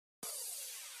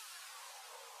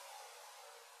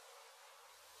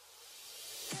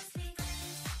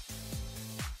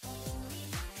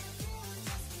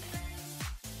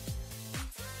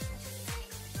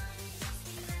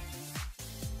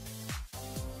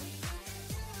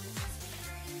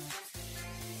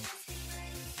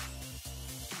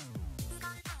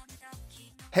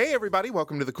Hey everybody,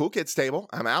 welcome to the Cool Kids Table.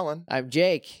 I'm Alan. I'm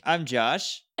Jake. I'm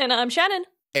Josh. And I'm Shannon.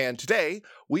 And today,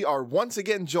 we are once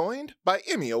again joined by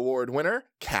Emmy Award winner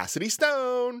Cassidy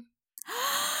Stone.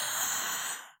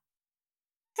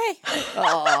 Hey.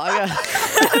 Oh,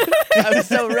 I was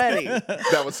so ready.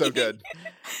 That was so good.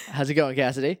 How's it going,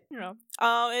 Cassidy?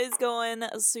 It's going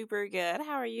super good.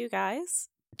 How are you guys?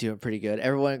 Doing pretty good.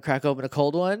 Everyone crack open a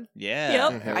cold one? Yeah.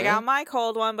 Yep. I got my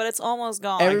cold one, but it's almost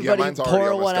gone. Everybody mine's already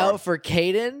pour almost one gone. out for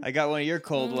Caden? I got one of your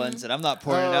cold ones, and I'm not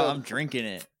pouring it out. I'm drinking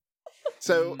it.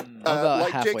 So, about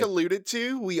like halfway. Jake alluded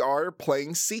to, we are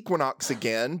playing Sequinox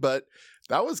again, but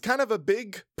that was kind of a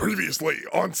big previously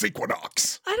on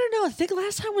Sequinox. I don't know. I think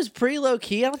last time was pretty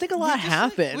low-key. I don't think a lot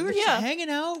happened. We were just hanging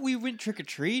out. We went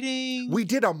trick-or-treating. We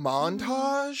did a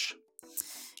montage.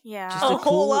 Yeah. Just a a whole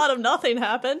cool- lot of nothing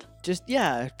happened. Just,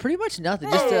 pretty much nothing.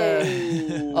 Just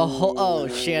a whole... Oh,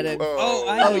 Shannon. Oh,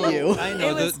 I Oh, know. you. I know.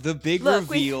 It was- The big Look,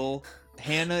 reveal.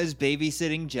 Hannah is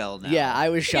babysitting Jell now. Yeah, I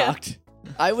was shocked.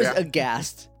 I was Yeah.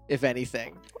 aghast, if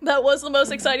anything. That was the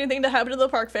most exciting thing to happen to the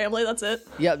Park family. That's it.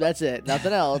 Yep, that's it.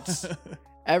 Nothing else.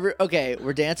 Okay,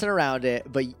 we're dancing around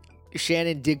it, but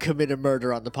Shannon did commit a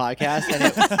murder on the podcast,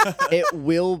 and it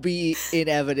will be in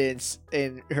evidence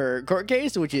in her court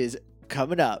case, which is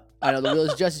coming up. I know the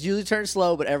wheels of justice usually turn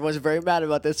slow, but everyone's very mad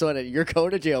about this one, and you're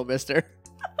going to jail, mister.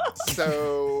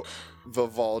 So,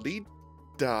 Vivaldi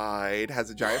died, has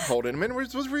a giant hole in him, and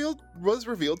was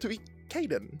revealed to be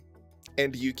Caden.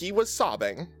 And Yuki was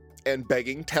sobbing and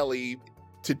begging Telly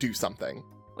to do something.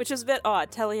 Which is a bit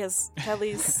odd. Telly's.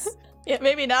 Yeah,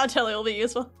 maybe now Telly will be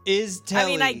useful. Is Telly I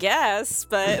mean, I guess,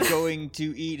 but going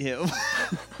to eat him?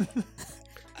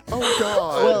 Oh,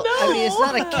 God. Well, no! I mean, it's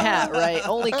not a cat, right?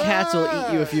 Only cats will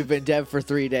eat you if you've been dead for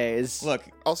 3 days. Look,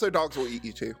 Also, dogs will eat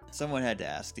you, too. someone had to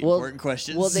ask the Well- important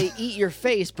questions. Well, they eat your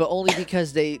face, but only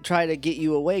because they try to get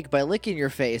you awake by licking your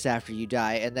face after you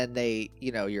die, and then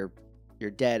you're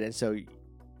dead, and so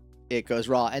it goes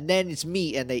raw, and then it's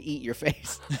meat, and they eat your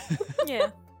face.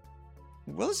 yeah.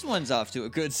 Well, this one's off to a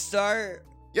good start.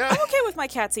 Yeah. I'm okay with my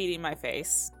cats eating my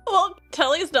face. Well,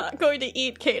 Telly's not going to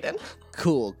eat Caden.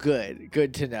 Cool, good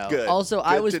to know. Good, Also,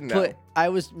 good to I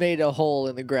was made a hole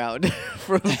in the ground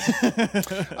from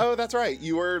Oh, that's right.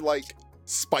 You were,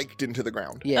 spiked into the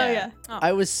ground. yeah. Oh, yeah. Oh.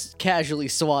 I was casually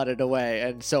swatted away,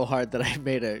 and so hard that I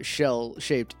made a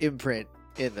shell-shaped imprint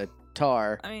in the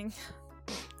tar. I mean,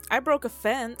 I broke a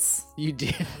fence. You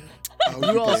did. Oh,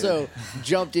 You did. also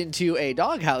jumped into a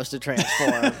doghouse to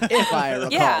transform, if I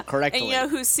recall Yeah. correctly. And you know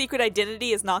whose secret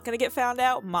identity is not going to get found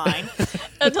out? Mine.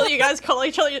 Until you guys call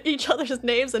each other's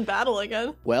names in battle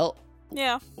again. Well,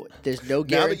 Yeah. there's no Now that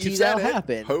guarantee you've said that'll it,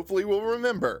 happen. hopefully we'll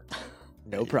remember.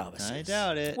 No promises. I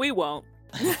doubt it. We won't.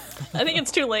 I think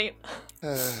it's too late.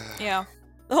 Yeah.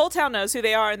 The whole town knows who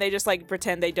they are, and they just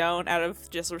pretend they don't out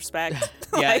of just respect.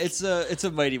 Yeah, Like, it's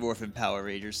a Mighty Morphin Power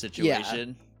Rangers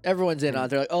situation. Everyone's in on it.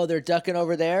 They're like, oh, they're ducking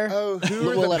over there. Oh, who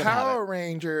We'll are let the 'em have Power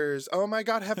Rangers? Oh my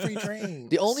God, have free trains.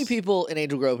 The only people in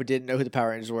Angel Grove who didn't know who the Power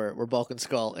Rangers were Bulk and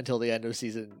Skull until the end of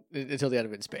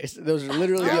In Space. Those are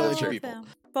literally the Yeah, only that's two true. people.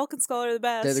 Vulcan Skull are the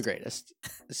best. They're the greatest.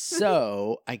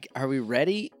 So, are we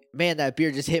ready? Man, that beer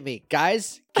just hit me.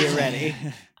 Guys, get ready.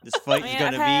 This fight I is mean,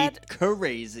 gonna I've be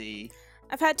crazy.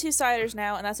 I've had 2 ciders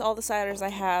now, and that's all the ciders I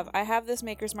have. I have this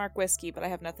Maker's Mark whiskey, but I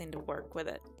have nothing to work with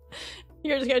it.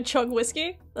 You're just gonna chug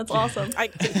whiskey? That's awesome.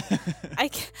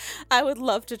 I would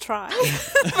love to try.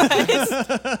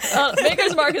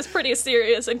 Maker's Mark is pretty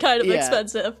serious and kind of Yeah.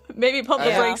 expensive. Maybe pump the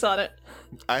Yeah. brakes on it.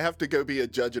 I have to go be a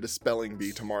judge at a spelling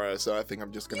bee tomorrow, so I think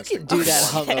I'm just going to You can do that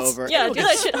hungover. Yeah, It'll do get-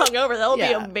 that shit hungover. That'll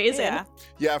Yeah. be amazing. Yeah.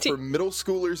 Yeah, for middle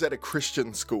schoolers at a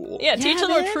Christian school. Yeah, teach Yeah,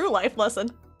 them a man. true life lesson.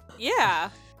 Yeah.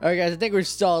 All right, guys, I think we've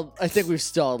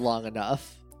stalled long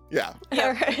enough. Yeah. Yeah.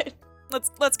 All right.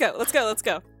 Let's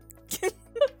go.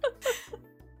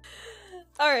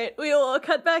 All right, we will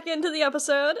cut back into the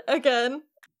episode again.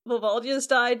 Vivaldi has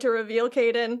died to reveal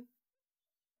Caden.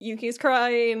 Yuki's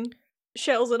crying.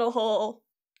 Shell's in a hole.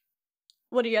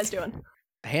 What are you guys doing?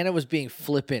 Hannah was being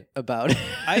flippant about it.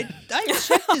 I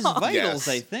checked his vitals, Yes.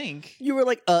 I think. You were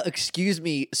like, excuse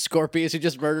me, Scorpius, who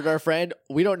just murdered our friend.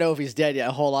 We don't know if he's dead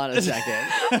yet. Hold on a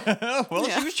second. Well,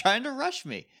 Yeah. she was trying to rush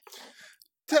me.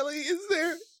 Telly, is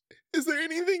there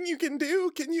anything you can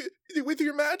do? Can you, with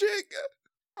your magic?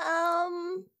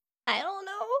 I don't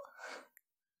know.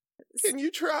 Can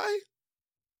you try?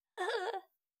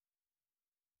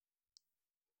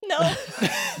 No.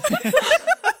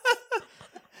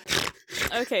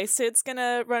 Okay, Sid's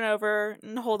gonna run over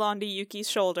and hold on to Yuki's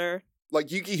shoulder.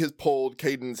 Like, Yuki has pulled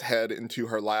Caden's head into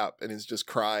her lap and is just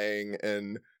crying,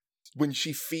 and when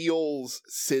she feels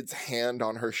Sid's hand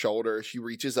on her shoulder, she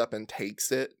reaches up and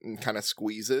takes it and kind of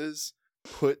squeezes,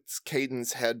 puts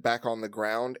Caden's head back on the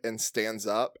ground and stands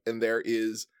up, and there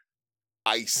is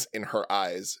ice in her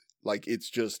eyes. Like, it's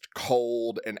just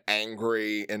cold and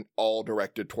angry and all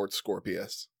directed towards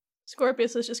Scorpius.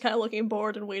 Scorpius is just kind of looking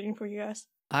bored and waiting for you guys.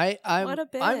 I'm What a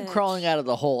I'm bitch. crawling out of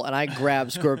the hole and I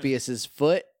grab Scorpius's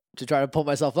foot to try to pull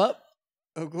myself up.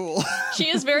 Oh, cool. She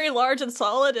is very large and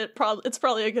solid. It's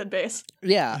probably a good base.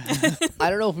 Yeah. I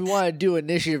don't know if we want to do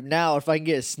initiative now. If I can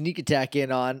get a sneak attack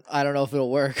in on, I don't know if it'll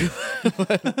work.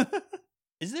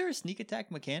 Is there a sneak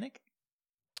attack mechanic?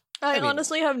 I mean,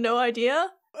 honestly have no idea,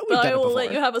 We've but done I it will let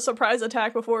before. you have a surprise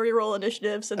attack before we roll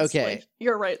initiative since Okay. like,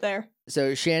 you're right there.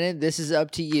 So Shannon, this is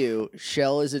up to you.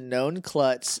 Shell is a known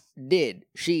klutz. Did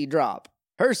she drop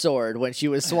her sword when she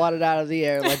was swatted out of the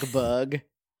air like a bug?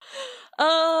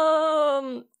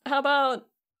 How about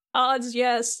odds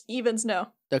yes, evens no?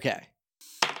 Okay.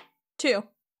 2.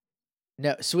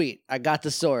 No, sweet. I got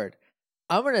the sword.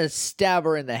 I'm gonna stab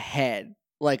her in the head,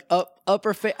 like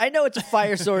upper face. I know it's a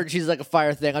fire sword. She's like a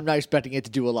fire thing. I'm not expecting it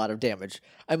to do a lot of damage.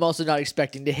 I'm also not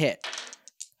expecting to hit,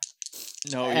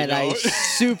 No, you and I don't.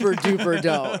 super duper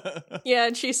don't. Yeah,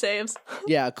 and she saves.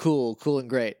 Yeah, cool and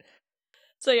great.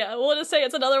 So yeah, we'll just say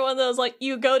it's another one of those like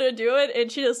you go to do it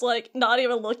and she just like not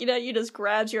even looking at you, just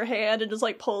grabs your hand and just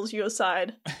like pulls you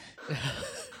aside.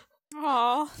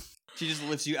 Aw. She just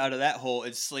lifts you out of that hole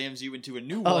and slams you into a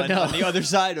new Oh, one no. on the other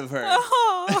side of her.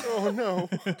 Aw. Oh no.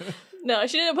 No,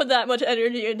 she didn't put that much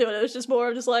energy into it. It was just more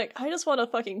of just like, I just want to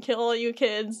fucking kill all you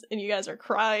kids and you guys are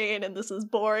crying and this is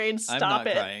boring. I'm Stop not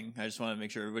it. crying. I just want to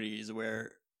make sure everybody is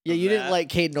aware. Yeah, of you didn't that. like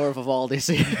Caden or Vivaldi,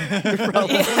 so you're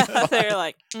probably Yeah, fine. they're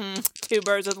like, two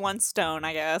birds with one stone,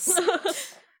 I guess.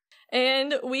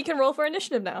 And we can roll for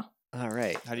initiative now. All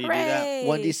right. How do you do that?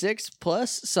 Hooray. 1d6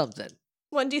 plus something.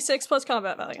 1d6 plus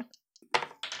combat value.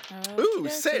 Ooh, Okey-dokey.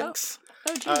 6.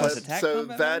 Oh, geez. Plus attack So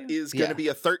combat that value? is going to Yeah. be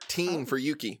a 13 for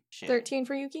Yuki. Shit. 13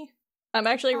 for Yuki. I'm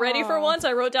actually ready for Aw. once.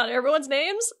 I wrote down everyone's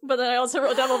names, but then I also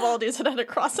wrote down Vivaldi's and I had to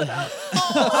cross it out.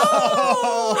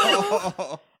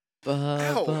 Ba,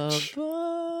 ba, Ouch.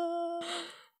 ba.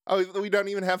 Oh, we don't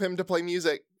even have him to play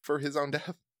music for his own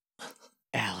death.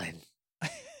 Alan.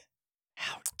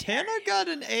 How Tana got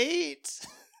an 8.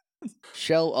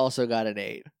 Shell also got an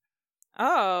 8.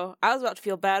 Oh, I was about to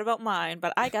feel bad about mine,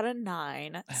 but I got a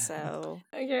 9, so...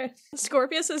 Okay.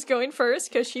 Scorpius is going first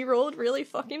because she rolled really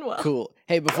fucking well. Cool.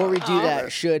 Hey, before we do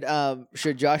Alright. that,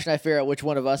 should Josh and I figure out which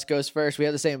one of us goes first? We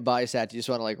have the same body stat. Do you just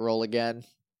want to like roll again?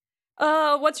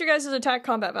 What's your guys' attack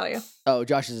combat value? Oh,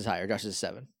 Josh's is higher. Josh's is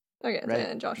 7. Okay, Right.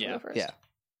 then Josh will Yeah. go first. Yeah.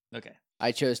 Okay.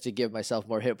 I chose to give myself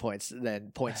more hit points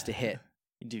than points to hit.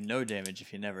 You do no damage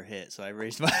if you never hit, so I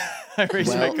raised my I raised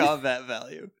Well- my combat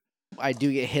value. I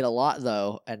do get hit a lot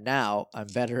though, and now I'm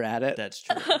better at it. That's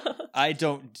true. I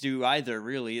don't do either,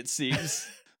 really, it seems.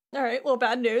 All right, well,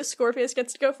 bad news. Scorpius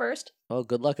gets to go first. Well,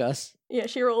 good luck us. Yeah,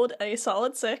 she rolled a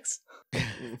solid 6.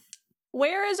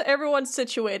 Where is everyone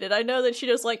situated? I know that she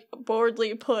just, like,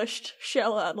 boredly pushed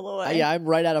Shell out of the way. Yeah, I'm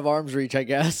right out of arm's reach, I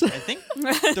guess. I think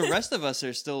the rest of us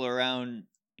are still around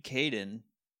Caden.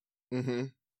 Mm-hmm.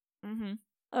 Mm-hmm.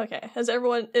 Okay, is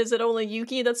it only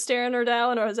Yuki that's staring her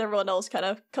down, or has everyone else kind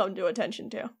of come to attention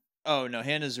to? Oh no,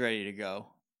 Hannah's ready to go.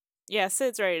 Yeah,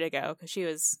 Sid's ready to go, because she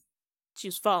was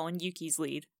following Yuki's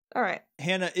lead. All right.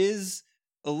 Hannah is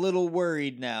a little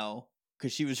worried now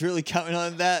because she was really counting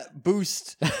on that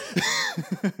boost.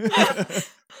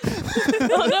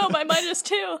 Oh no, my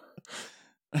 -2.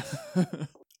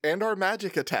 And our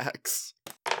magic attacks.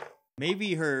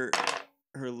 Maybe her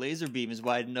laser beam is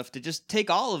wide enough to just take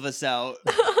all of us out.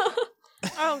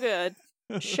 Oh, good.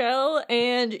 Shell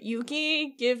and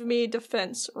Yuki, give me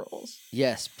defense rolls.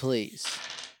 Yes, please.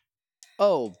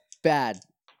 Oh, bad.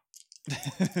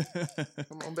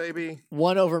 Come on, baby.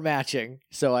 1 overmatching,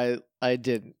 so I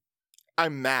didn't. I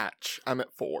match. I'm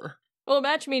at 4. Well,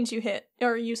 match means you hit,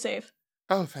 or you save.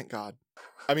 Oh, thank God.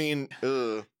 I mean,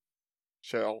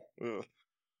 Shell. Ugh.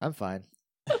 I'm fine.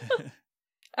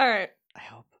 All right. I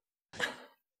hope.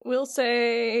 We'll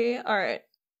say, all right.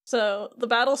 So the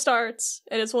battle starts,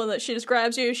 and it's one that she just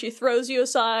grabs you, she throws you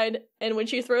aside, and when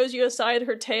she throws you aside,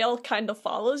 her tail kind of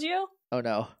follows you Oh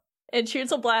no. and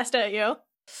shoots a blast at you.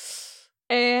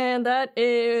 And that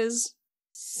is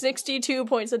 62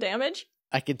 points of damage.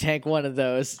 I can tank one of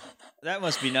those. That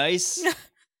must be nice.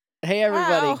 Hey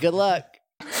everybody, Wow. good luck.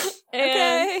 And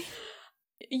Okay.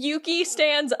 Yuki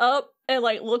stands up and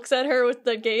like looks at her with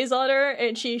the gaze on her,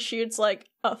 and she shoots like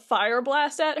a fire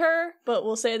blast at her. But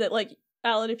we'll say that like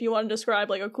Alan, if you want to describe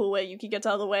like a cool way Yuki gets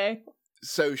out of the way.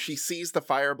 So she sees the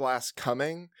fire blast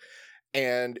coming,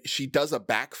 and she does a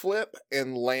backflip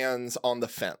and lands on the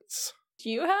fence. Do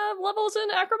you have levels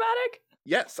in acrobatic?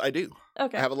 Yes, I do.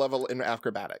 Okay. I have a level in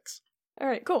acrobatics. All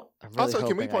right, cool. I'm really Also,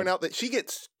 can we hoping point out that she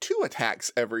gets 2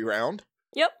 attacks every round?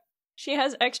 Yep. She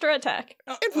has extra attack.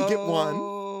 If we get one.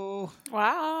 Oh,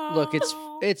 Wow. Look, it's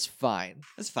fine.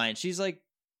 that's fine. She's like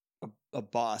a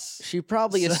boss. She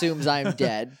probably So- assumes I'm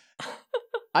dead.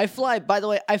 I fly. By the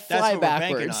way, I That's fly what we're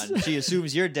banking backwards. on. She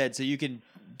assumes you're dead, so you can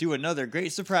do another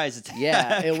great surprise attack.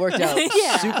 Yeah, it worked out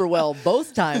Yeah. super well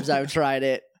both times I've tried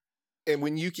it. And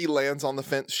when Yuki lands on the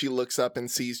fence, she looks up and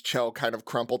sees Chell kind of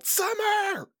crumpled.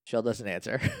 Summer! Shell doesn't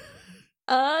answer.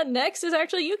 Next is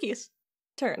actually Yuki's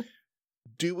turn.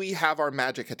 Do we have our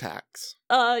magic attacks?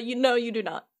 You do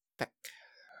not.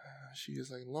 She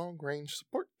is a long-range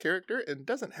support character and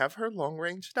doesn't have her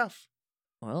long-range stuff.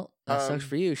 Well, that sucks Um,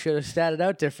 for you. Should have statted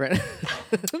out different.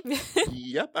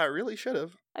 Yep, I really should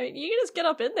have. I mean, you can just get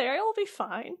up in there. It'll be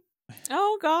fine.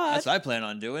 Oh God. That's what I plan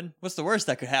on doing. What's the worst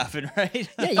that could happen, right?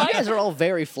 Yeah, you guys are all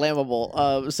very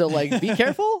flammable. So like, be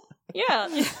careful. Yeah,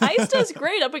 ice does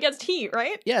great up against heat,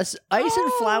 right? Yes, ice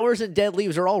and Oh. flowers and dead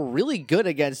leaves are all really good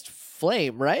against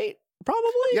flame, right?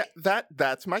 Probably. Yeah,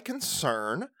 that's my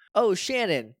concern. Oh,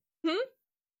 Shannon.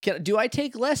 Do I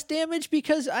take less damage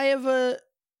because I have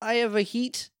a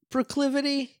heat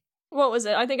proclivity? What was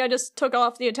it? I think I just took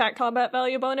off the attack combat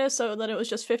value bonus, so then it was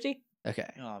just 50. Okay.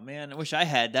 Oh man, I wish I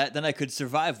had that. Then I could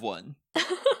survive one.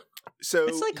 So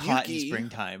It's like hot in Yuki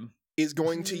springtime. is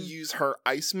going to use her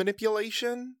ice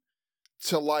manipulation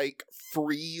to like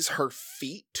freeze her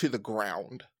feet to the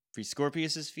ground. Free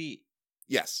Scorpius's feet.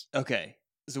 Yes. Okay.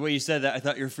 So the way you said that, I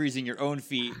thought you were freezing your own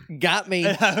feet. Got me.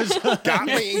 I was Got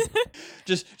me.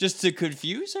 just to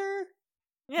confuse her.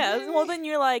 Yeah. Well, then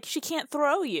you're like, she can't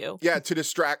throw you. Yeah, to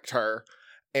distract her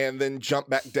and then jump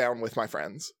back down with my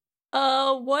friends.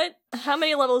 How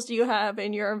many levels do you have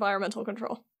in your environmental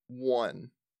control? 1.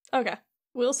 Okay.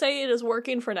 We'll say it is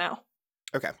working for now.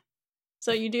 Okay.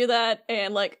 So you do that,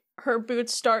 and like her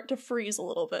boots start to freeze a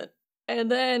little bit. And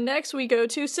then next we go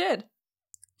to Sid.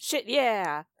 Shit.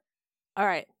 Yeah. All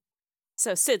right.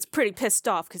 So Sid's pretty pissed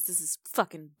off because this is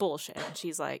fucking bullshit, and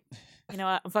she's like, you know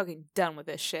what? I'm fucking done with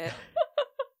this shit.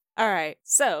 All right.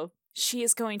 So she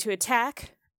is going to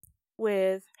attack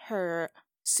with her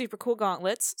super cool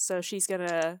gauntlets. So she's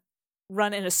gonna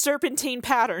run in a serpentine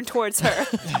pattern towards her,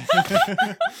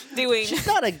 doing. She's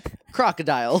not a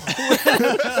crocodile.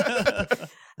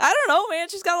 I don't know, man.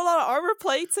 She's got a lot of armor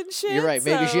plates and shit. You're right.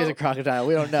 Maybe she is so- a crocodile.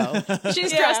 We don't know.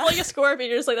 She's Yeah. dressed like a scorpion.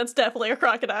 You're just like, that's definitely a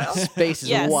crocodile. Space is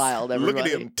Yes. wild. Look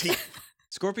Everybody. at him.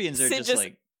 Scorpions are Sid just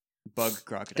like bug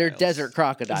crocodiles. They're desert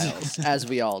crocodiles, as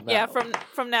we all know. Yeah,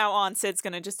 from now on, Sid's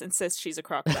gonna just insist she's a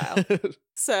crocodile.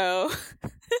 So,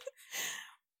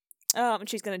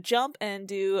 she's gonna jump and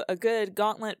do a good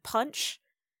gauntlet punch,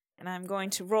 and I'm going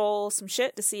to roll some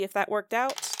shit to see if that worked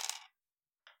out.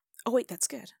 Oh wait, that's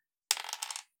good.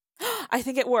 I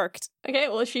think it worked. Okay,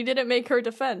 well, she didn't make her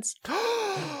defense.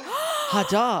 Hot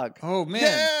dog. Oh man.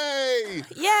 Yay!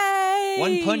 Yay!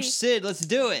 One punch Sid, let's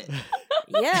do it.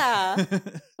 Yeah.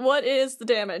 What is the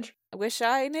damage? I wish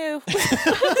I knew.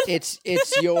 It's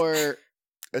your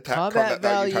Attack Combat combat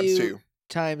value times value. 2.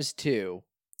 times 2.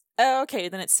 Oh, okay,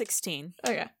 then it's 16.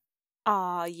 Okay.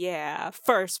 Aw, yeah.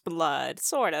 First blood,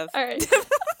 sort of. All right.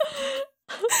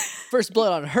 First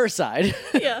blood on her side.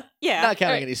 Yeah. Yeah. Not counting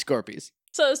Alright. any Scorpies.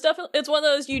 So it's one of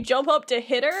those you jump up to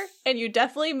hit her and you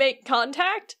definitely make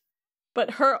contact,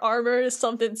 but her armor is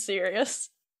something serious.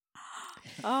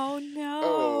 Oh no.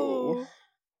 Oh.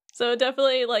 So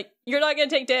definitely like you're not gonna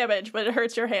take damage, but it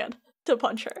hurts your hand to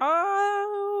punch her.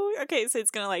 Oh, okay. So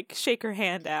it's gonna like shake her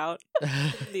hand out,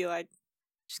 be like,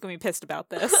 she's gonna be pissed about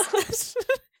this.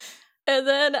 And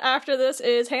then after this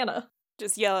is Hannah.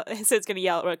 Just yell. Sid's gonna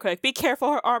yell real quick. Be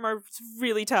careful, her armor's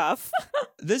really tough.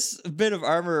 This bit of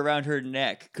armor around her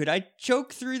neck, could I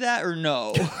choke through that or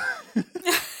no?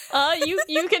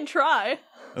 You can try.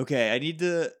 Okay, I need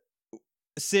to.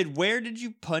 Sid, where did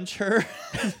you punch her?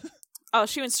 Oh,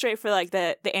 she went straight for like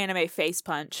the anime face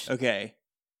punch. Okay.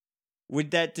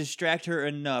 Would that distract her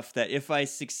enough that if I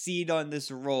succeed on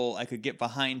this roll, I could get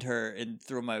behind her and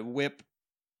throw my whip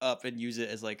up and use it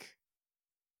as like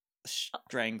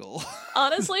strangle?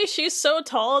 Honestly, she's so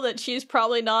tall that she's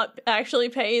probably not actually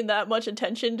paying that much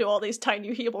attention to all these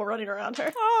tiny people running around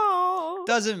her. Oh.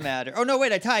 Doesn't matter. Oh no,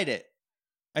 wait, I tied it.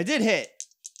 I did hit.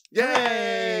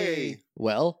 Yay!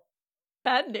 Well,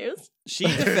 Bad news. She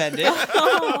defended.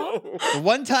 The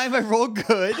one time I rolled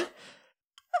good.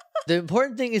 the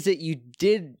important thing is that you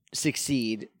did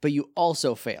succeed, but you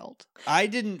also failed. I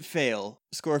didn't fail.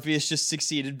 Scorpius just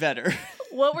succeeded better.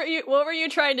 What were you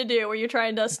trying to do? Were you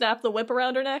trying to snap the whip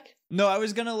around her neck? No, I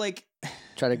was gonna like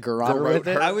Try to garrote Garrote with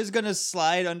it. her. I was gonna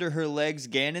slide under her legs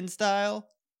Ganon style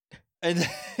and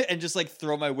and just like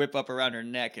throw my whip up around her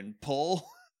neck and pull.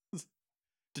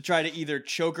 to try to either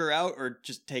choke her out or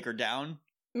just take her down.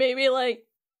 Maybe like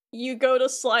you go to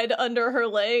slide under her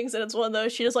legs, and it's one of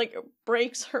those. She just like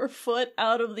breaks her foot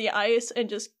out of the ice and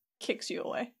just kicks you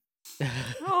away.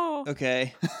 Oh.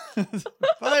 Okay.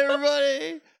 Bye,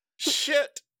 everybody.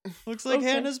 Shit. Looks like Okay.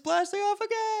 Hannah's blasting off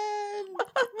again.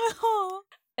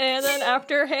 And then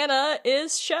after Hannah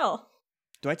is Shell.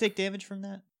 Do I take damage from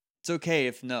that? It's okay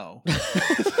if no.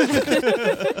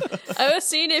 I was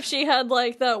seeing if she had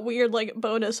like that weird like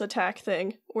bonus attack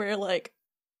thing where like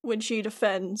when she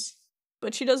defends,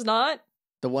 but she does not.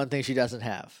 The one thing she doesn't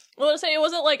have. Well, I was saying it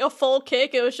wasn't like a full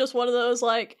kick. It was just one of those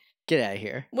like Get out of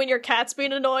here. when your cat's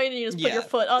being annoyed and you just put your Yeah,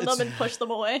 foot on it's- them and push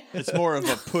them away. It's more of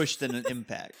a push than an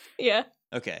impact. Yeah.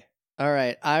 Okay. All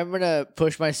right, I'm gonna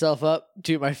push myself up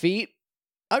to my feet.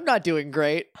 I'm not doing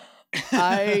great.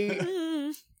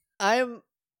 I'm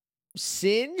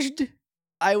singed.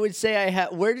 I would say I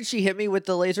have. Where did she hit me with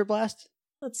the laser blast?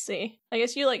 Let's see. I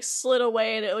guess you like slid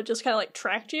away and it would just kind of like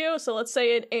tracked you. So let's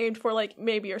say it aimed for like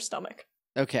maybe your stomach.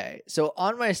 Okay, so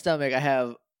on my stomach, I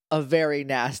have a very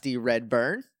nasty red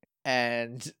burn,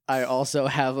 and I also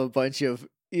have a bunch of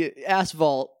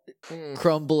asphalt Mm.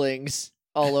 crumblings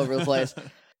all over the place.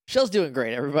 Shell's doing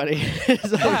great, everybody.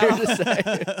 Is all I'm here to say.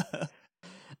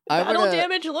 I'm Battle gonna-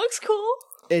 damage looks cool.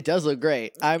 It does look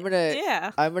great. I'm gonna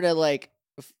Yeah. like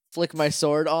flick my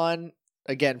sword on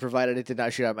again, provided it did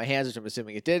not shoot out of my hands, which I'm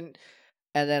assuming it didn't.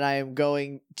 And then I am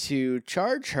going to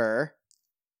charge her,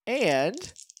 and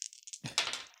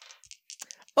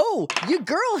oh, your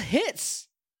girl hits.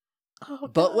 Oh,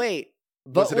 But God. wait,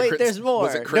 Was it a crit- there's more.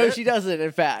 was it No, crit? she doesn't.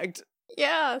 In fact,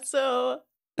 Yeah, so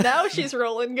now she's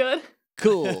rolling good.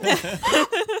 cool.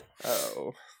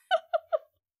 Oh.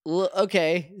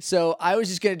 Okay, so I was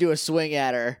just gonna do a swing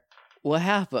at her. What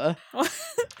happened?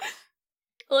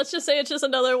 Let's just say it's just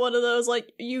another one of those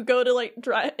like you go to like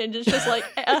drive and it's just like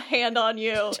a hand on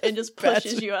you and just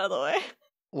pushes bats- you out of the way.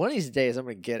 One of these days, I'm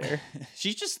gonna get her.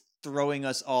 She's just throwing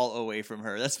us all away from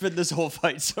her. That's been this whole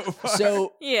fight so far.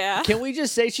 So Yeah. can we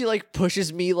just say she like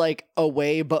pushes me like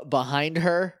away, but behind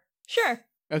her? Sure.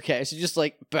 Okay, so just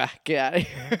like back, get out of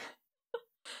here.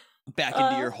 back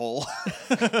into your hole.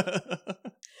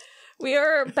 We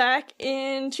are back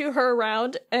into her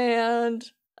round, and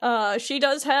she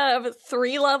does have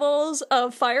 3 levels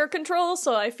of fire control,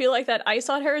 so I feel like that ice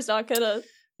on her is not gonna.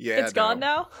 Yeah. It's gone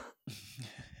now.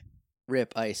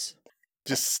 Rip ice.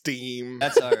 Just steam.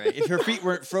 That's all right. If her feet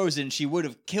weren't frozen, she would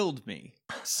have killed me.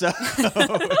 So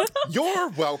You're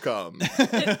welcome.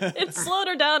 It slowed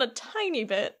her down a tiny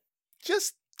bit.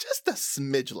 just a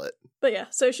smidgelet. But yeah,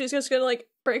 so she's just gonna like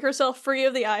break herself free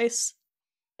of the ice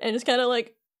and just kind of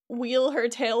like wheel her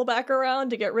tail back around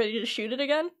to get ready to shoot it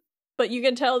again. But you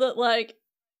can tell that like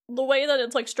the way that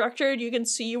it's like structured, you can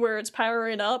see where it's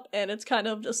powering up and it's kind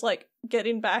of just like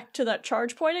getting back to that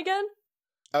charge point again.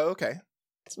 Oh, okay.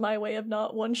 It's my way of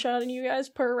not one-shotting you guys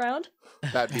per round.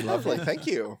 That'd be lovely. Thank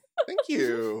you. Thank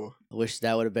you. I wish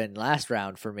that would have been last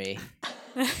round for me.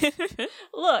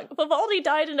 Look, Vivaldi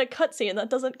died in a cutscene. That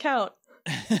doesn't count.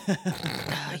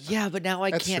 Yeah, but now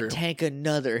I That's can't true. tank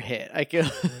another hit. I can.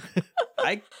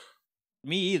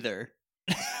 me either.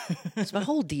 It's my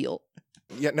whole deal.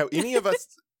 Yeah, no, any of us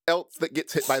else that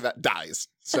gets hit by that dies.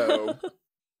 So,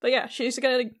 But yeah, she's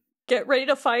gonna get ready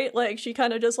to fight. Like, she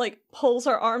kind of just like pulls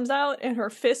her arms out and her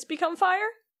fists become fire.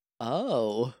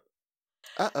 Oh,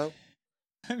 uh-oh.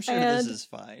 I'm sure And- this is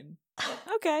fine.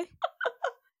 Okay.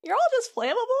 You're all just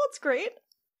flammable. It's great.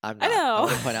 I'm I not. know. I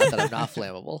want to point out that I'm not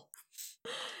flammable.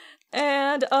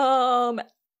 And I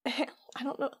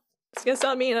don't know. It's gonna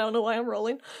sound mean. I don't know why I'm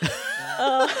rolling.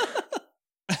 Her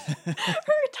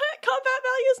combat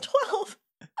value is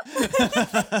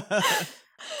 12.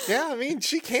 Yeah, I mean,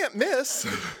 she can't miss,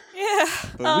 Yeah.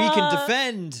 But we can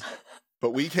defend.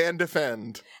 but we can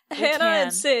defend. Hannah can.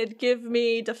 and Sid give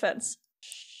me defense.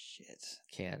 Shit.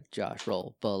 Can Josh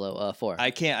roll below 4?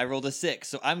 I can't. I rolled a 6,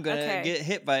 so I'm gonna Okay. get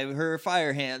hit by her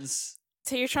fire hands.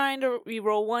 So you're trying to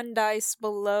re-roll 1 dice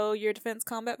below your defense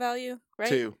combat value, right?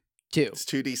 2. 2. It's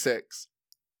 2d6.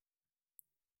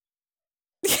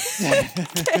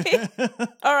 Okay.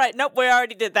 All right. Nope. We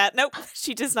already did that. Nope.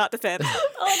 She does not defend.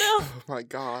 Oh no. Oh my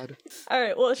god. All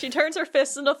right. Well, she turns her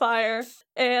fists into fire,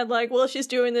 and like while she's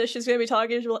doing this, she's gonna be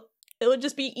talking. She'll, it would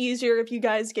just be easier if you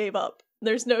guys gave up.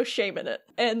 There's no shame in it.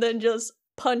 And then just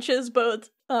punches both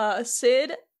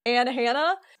Sid and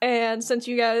Hannah. And since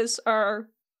you guys are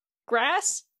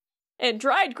grass and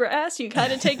dried grass, you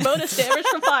kind of take bonus damage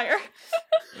from fire.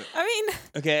 I mean,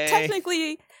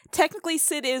 Okay. technically,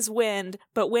 Sid is wind,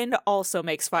 but wind also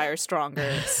makes fire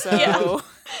stronger. So Yeah.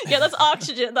 Yeah, that's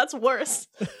oxygen. That's worse.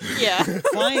 yeah.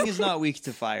 Flying is not weak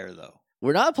to fire, though.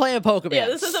 We're not playing Pokemon. Yeah,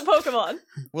 this isn't Pokemon.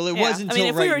 Well, it Yeah, was I until mean,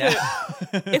 if we right were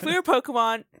now. If we were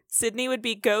Pokemon, Sydney would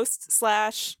be Ghost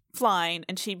 / Flying,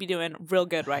 and she'd be doing real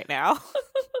good right now.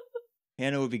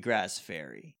 Hannah would be Grass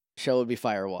Fairy. Shell would be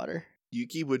Fire Water.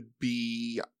 Yuki would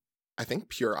be, I think,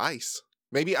 pure ice.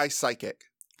 Maybe ice psychic.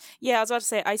 Yeah, I was about to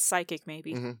say Ice Psychic,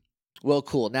 maybe. Mhm. Well,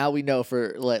 cool. Now we know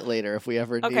for later if we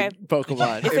ever Okay. need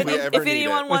Pokemon. If we ever need it.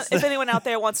 If anyone out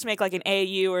there wants to make like an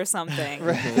AU or something,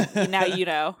 Right. now you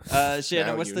know. Shannon,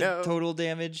 Now what's you the know. total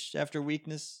damage after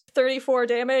weakness? 34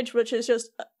 damage, which is just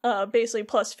basically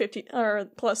plus 50 or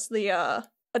plus the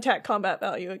attack combat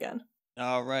value again.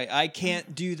 All right, I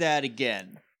can't do that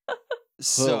again.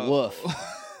 So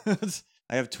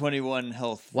I have 21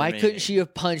 health. Why remaining. couldn't she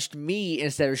have punched me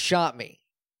instead of shot me?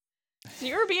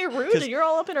 You were being rude 'Cause- and you're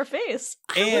all up in her face.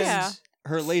 And Yeah.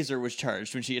 her laser was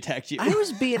charged when she attacked you. I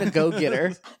was being a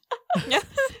go-getter.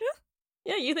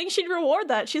 Yeah, you think she'd reward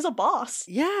that? She's a boss.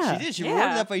 Yeah. She did. She Yeah.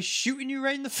 rewarded that by shooting you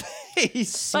right in the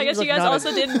face. I guess Seems you like guys not a-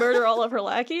 also didn't murder all of her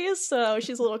lackeys, so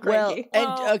she's a little Well, cranky. and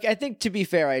Well- okay, I think to be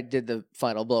fair, I did the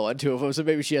final blow on 2 of them, so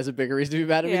maybe she has a bigger reason to be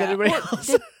mad at me than Yeah. anybody Well,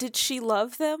 else. did she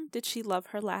love them? Did she love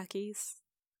her lackeys?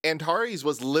 Antari's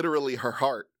was literally her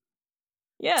heart.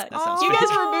 Yeah, That sounds you guys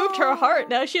good. removed her heart.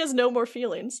 Now she has no more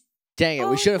feelings. Dang it,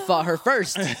 Oh, we should have fought her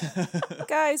first.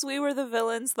 Guys, we were the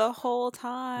villains the whole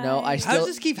time. No, I How still-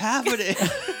 does this keep happening?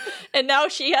 And now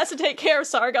she has to take care of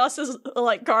Sargos's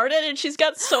like garden, and she's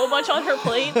got so much on her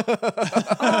plate.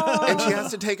 And she has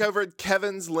to take over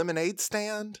Kevin's lemonade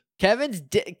stand. Kevin's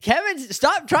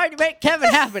stop trying to make Kevin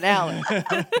happen, Alan.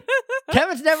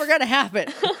 Kevin's never gonna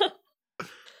happen.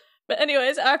 But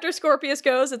anyways, after Scorpius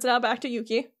goes, it's now back to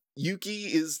Yuki. Yuki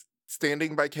is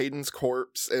standing by Caden's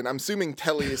corpse, and I'm assuming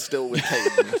Telly is still with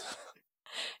Caden.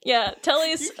 Yeah,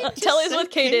 Telly's You can just Telly's say with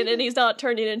Caden, Caden. and he's not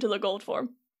turning into the gold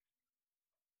form.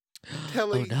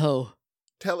 Telly, Oh no.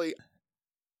 Telly,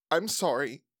 I'm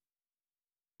sorry.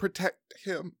 Protect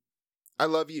him. I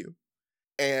love you.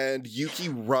 And Yuki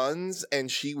runs, and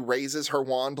she raises her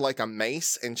wand like a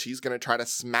mace, and she's gonna try to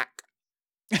smack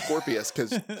Scorpius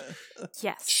because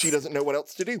Yes. she doesn't know what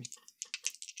else to do.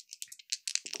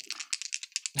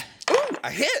 Ooh, I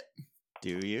hit.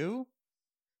 Do you?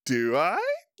 Do I?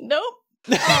 Nope.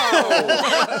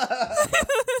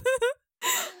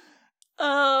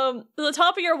 The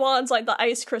top of your wand's like the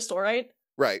ice crystal, right?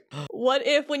 Right. What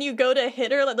if when you go to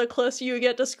hit her, like the closer you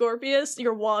get to Scorpius,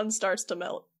 your wand starts to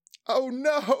melt? Oh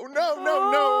no,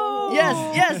 no.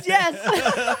 Yes.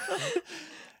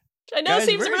 I know Guys, it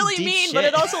seems we're in really deep mean, but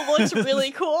shit. it also looks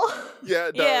really cool. Yeah,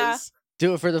 it Yeah. does.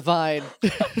 Do it for the vine.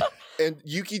 And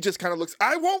Yuki just kind of looks,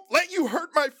 I won't let you hurt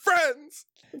my friends.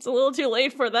 It's a little too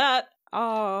late for that.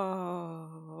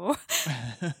 Oh.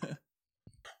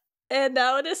 And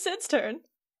now it is Sid's turn.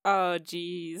 Oh,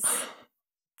 jeez.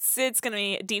 Sid's gonna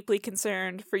be deeply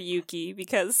concerned for Yuki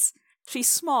because she's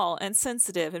small and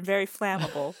sensitive and very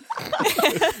flammable.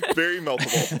 Very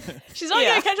meltable. She's not Yeah.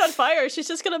 gonna catch on fire, she's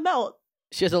just gonna melt.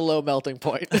 She has a low melting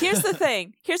point. Here's the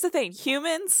thing.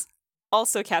 Humans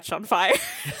also catch on fire.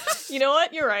 You know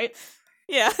what? You're right.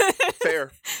 Yeah.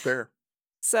 Fair.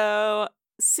 So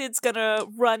Sid's gonna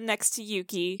run next to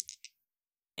Yuki,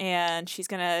 and she's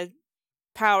gonna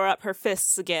power up her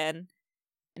fists again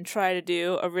and try to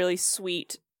do a really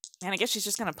sweet. And I guess she's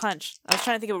just gonna punch. I was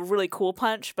trying to think of a really cool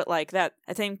punch, but like that,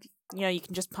 I think you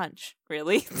can just punch.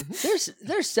 Really.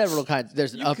 There's several kinds.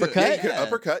 There's an You could- uppercut. Yeah, you can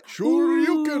uppercut. Sure,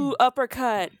 you can. Ooh,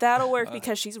 uppercut. That'll work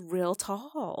because she's real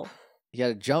tall. You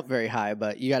gotta jump very high,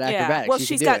 but you got acrobatics. Well, you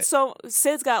she's can do got it.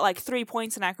 Sid's got like 3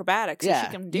 points in acrobatics, so Yeah,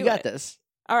 she can do you got it. this.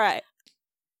 All right.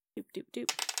 Doop doop doop.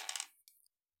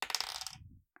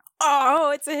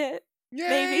 Oh, it's a hit.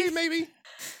 Yay, maybe.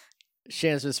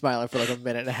 Shannon's been smiling for like a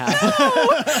minute and a half.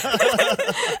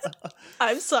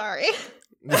 I'm sorry.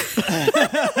 God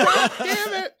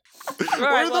damn it. All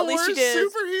right, We're well, the at least worst you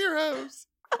did. superheroes.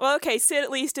 Well, okay, Sid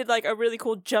at least did like a really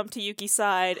cool jump to Yuki's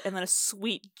side and then a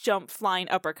sweet jump flying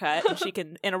uppercut, and she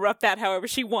can interrupt that however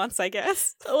she wants, I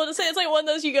guess. I want to say it's like one of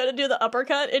those you gotta do the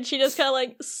uppercut, and she just kind of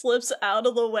like slips out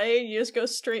of the way, and you just go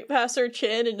straight past her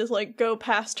chin and just like go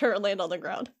past her and land on the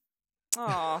ground.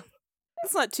 Aw.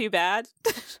 That's not too bad.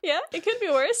 Yeah, it could be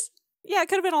worse. Yeah, it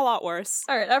could have been a lot worse.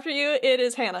 All right, after you, it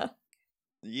is Hannah.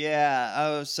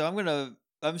 Yeah, so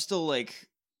I'm still like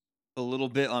a little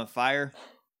bit on fire.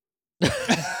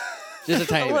 Just a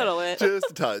tiny A little bit.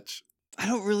 Just a touch. I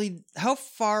don't really. How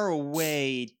far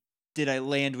away did I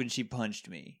land when she punched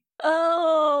me?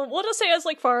 Oh, we'll just say as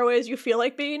like far away as you feel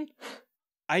like being.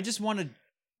 I just want to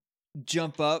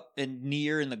jump up and knee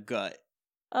her in the gut.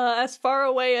 As far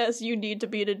away as you need to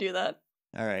be to do that.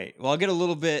 All right. Well, I'll get a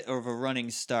little bit of a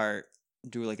running start.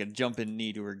 Do like a jumping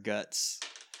knee to her guts.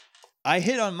 I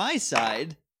hit on my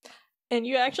side. And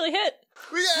you actually hit.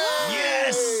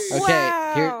 Yes! Okay,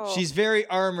 Wow. She's very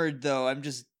armored, though.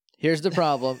 here's the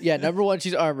problem. Yeah, number 1,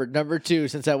 she's armored. Number 2,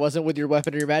 since that wasn't with your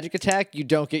weapon or your magic attack, you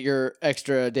don't get your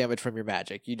extra damage from your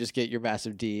magic. You just get your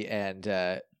massive D and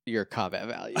your combat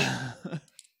value.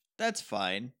 That's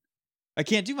fine. I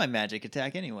can't do my magic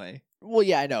attack anyway. Well,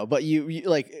 yeah, I know, but you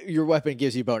like your weapon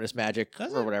gives you bonus magic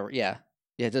Does or it? whatever. Yeah,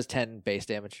 it does 10 base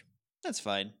damage. That's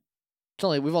fine.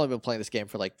 We've only been playing this game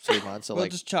for like 3 months, so We'll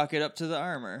like just chalk it up to the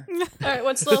armor. All right,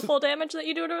 what's the full damage that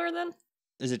you do to her then?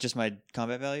 Is it just my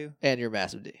combat value and your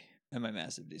massive D. and my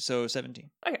massive D? So 17.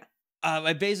 Okay.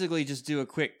 I basically just do a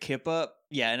quick kip up.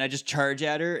 Yeah, and I just charge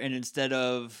at her, and instead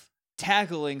of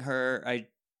tackling her, I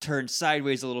turn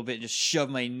sideways a little bit and just shove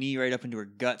my knee right up into her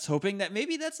guts, hoping that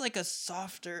maybe that's like a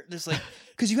softer, there's like,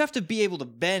 because you have to be able to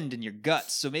bend in your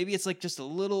guts, so maybe it's like just a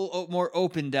little more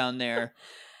open down there.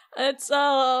 It's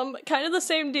kind of the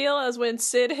same deal as when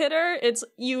Sid hit her. It's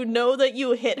you know that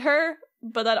you hit her,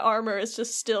 but that armor is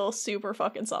just still super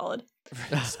fucking solid.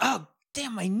 Oh,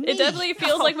 damn, my knee. It definitely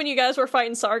feels like when you guys were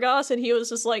fighting Sargos and he was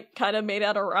just like kind of made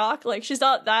out of rock. Like she's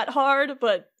not that hard,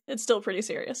 but it's still pretty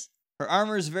serious. Her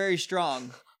armor is very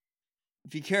strong.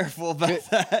 Be careful about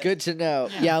that. Good to know.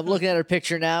 Yeah, I'm looking at her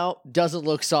picture now. Doesn't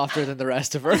look softer than the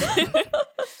rest of her.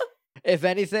 If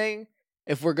anything,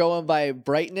 if we're going by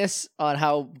brightness on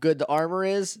how good the armor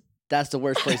is, that's the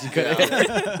worst place you could have hit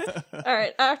her. All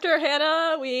right, after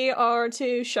Hannah, we are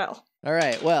to Shell. All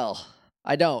right, well,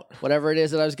 I don't. Whatever it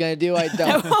is that I was going to do, I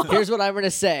don't. Here's what I'm going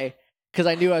to say, because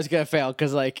I knew I was going to fail,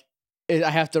 because, like, I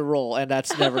have to roll, and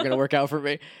that's never going to work out for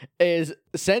me, is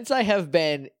since I have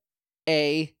been,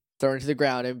 A, thrown to the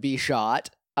ground, and B,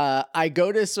 shot, I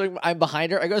go to swing, I'm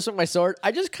behind her, I go to swing my sword,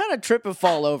 I just kind of trip and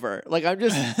fall over. Like, I'm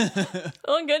just,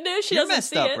 Well, good news, she You're doesn't messed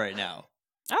see up it. right now.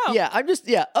 Oh. yeah, I'm just,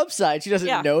 upside. She doesn't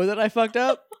Yeah. know that I fucked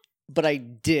up, but I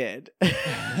did. All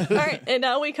right, and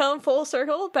now we come full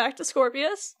circle back to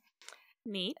Scorpius,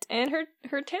 Neat. and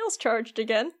her tail's charged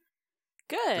again.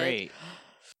 Good. Great.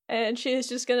 And she's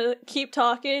just gonna keep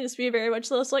talking, just be very much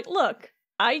less like, look,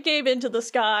 I gave into the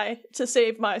sky to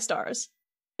save my stars.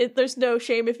 There's no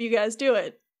shame if you guys do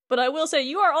it. But I will say,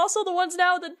 you are also the ones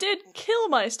now that did kill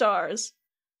my stars.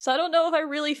 So I don't know if I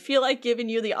really feel like giving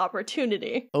you the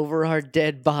opportunity. Over our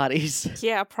dead bodies.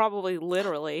 Yeah, probably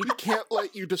literally. We can't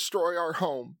let you destroy our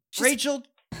home. Rachel,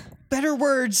 better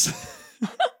words.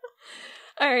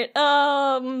 Alright,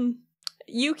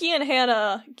 Yuki and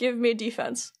Hannah, give me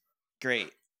defense.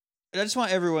 Great. I just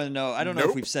want everyone to know, I don't know if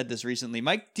Nope. we've said this recently,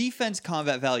 my defense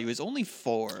combat value is only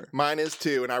 4. Mine is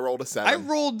 2, and I rolled a 7. I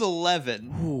rolled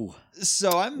 11. Ooh. So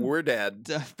I'm... We're dead.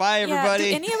 Bye, everybody. Yeah,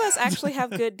 do any of us actually have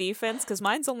good defense? Because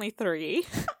mine's only 3.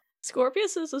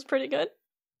 Scorpius's is pretty good.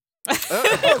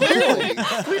 Clearly.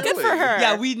 Good for her.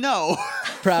 Yeah, we know.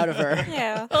 Proud of her.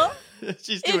 Yeah. Well,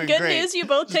 She's in doing good great. news, you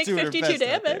both She's take doing her 52 best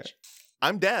out there. damage.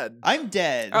 I'm dead. I'm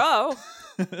dead. Oh.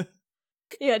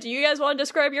 Yeah, do you guys want to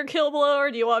describe your kill blow,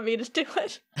 or do you want me to do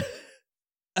it?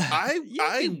 You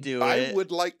can do I it.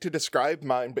 would like to describe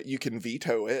mine, but you can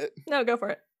veto it. No, go for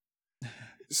it.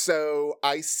 So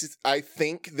I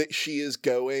think that she is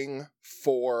going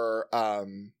for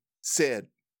Sid.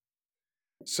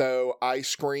 So I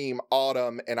scream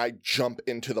Autumn and I jump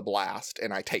into the blast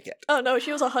and I take it. Oh no,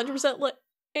 she was 100%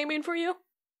 aiming for you?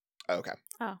 Okay.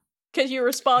 Because you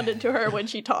responded to her when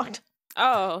she talked.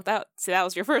 Oh, that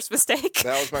was your first mistake.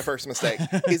 That was my first mistake.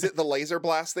 Is it the laser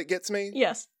blast that gets me?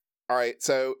 Yes. All right,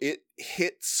 so it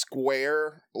hits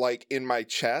square like in my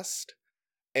chest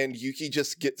and Yuki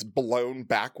just gets blown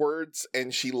backwards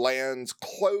and she lands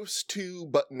close to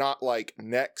but not like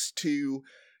next to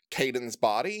Caden's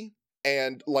body.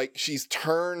 And like she's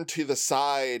turned to the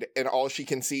side and all she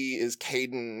can see is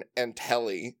Caden and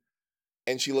Telly.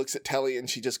 And she looks at Telly and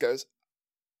she just goes,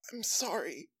 "I'm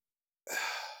sorry."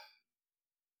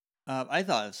 I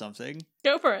thought of something.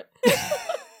 Go for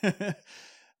it.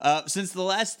 Since the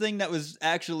last thing that was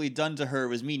actually done to her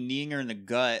was me kneeing her in the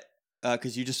gut,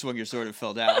 because you just swung your sword and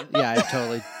fell down. Yeah, I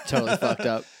totally fucked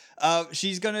up.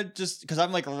 She's gonna just, because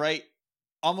I'm like right,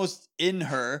 almost in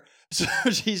her, so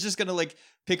she's just gonna like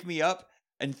pick me up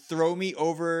and throw me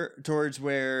over towards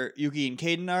where Yuki and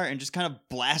Caden are, and just kind of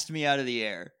blast me out of the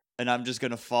air. And I'm just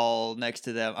gonna fall next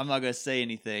to them. I'm not gonna say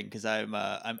anything because I'm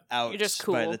out You're just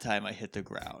by cool. the time I hit the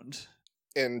ground.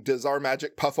 And does our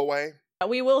magic puff away?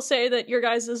 We will say that your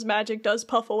guys' magic does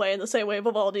puff away in the same way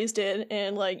Vivaldi's did,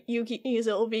 and like Yuki's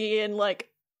it'll be in like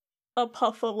a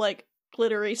puff of like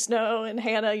glittery snow, and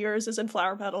Hannah, yours is in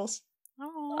flower petals.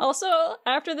 Oh. Also,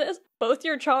 after this, both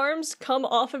your charms come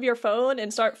off of your phone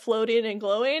and start floating and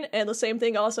glowing, and the same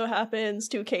thing also happens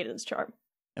to Caden's charm.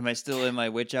 Am I still in my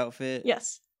witch outfit?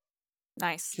 Yes.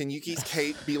 Nice. Can Yuki's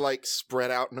cape be like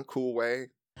spread out in a cool way?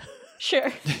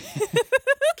 Sure.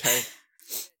 Okay.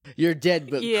 You're dead,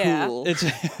 but Yeah. cool. It's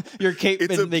your cape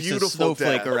It's a makes a beautiful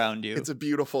snowflake death. around you. It's a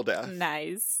beautiful death.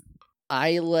 Nice.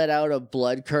 I let out a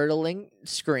blood-curdling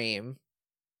scream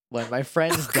when my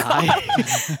friends Oh, died.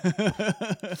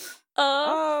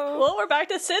 Oh. Well, we're back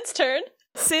to Sid's turn.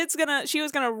 She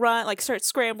was gonna run, like start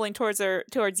scrambling towards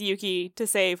Yuki to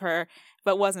save her,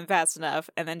 but wasn't fast enough,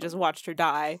 and then just watched her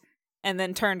die, and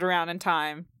then turned around in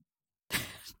time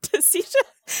to see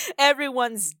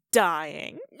everyone's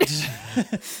dying.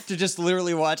 To just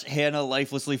literally watch Hannah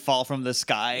lifelessly fall from the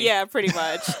sky. Yeah, pretty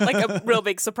much. Like a real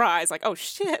big surprise, like, oh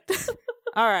shit.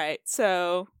 All right,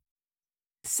 so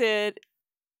Sid's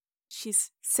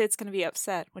gonna be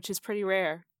upset, which is pretty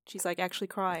rare. She's like actually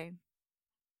crying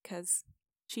because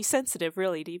she's sensitive,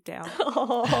 really deep down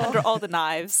under all the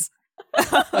knives. All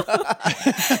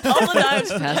the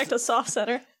knives protect a soft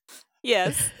center.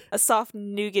 Yes, a soft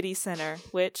nougaty center,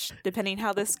 which, depending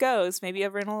how this goes, maybe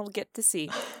everyone will get to see.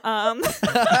 Oh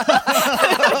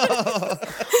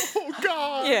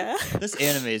God. Yeah. This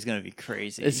anime is gonna be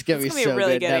crazy. It's gonna be It's gonna be so a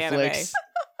really good, good anime. Netflix.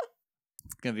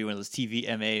 It's gonna be one of those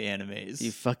TVMA animes.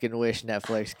 You fucking wish,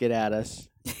 Netflix. Get at us.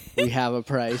 We have a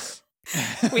price.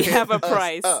 We have a Us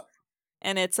price, up.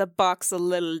 and it's a box of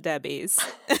Little Debbie's.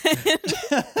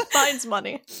 Mine's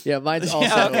money. Yeah, mine's also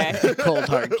Yeah, okay. cold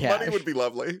hard cash. Money would be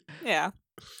lovely. Yeah.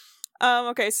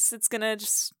 Okay, so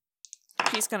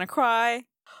she's gonna cry,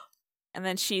 and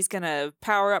then she's gonna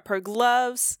power up her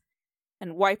gloves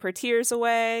and wipe her tears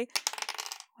away.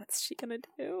 What's she gonna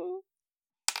do?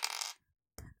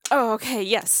 Oh, okay,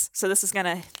 yes. So this is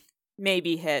gonna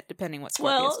maybe hit, depending what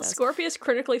Scorpius Well, does. Scorpius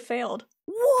critically failed.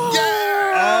 Whoa!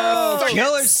 Oh, Fuck it.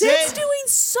 killer Sid's Sid! doing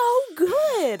so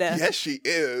good. Yes, she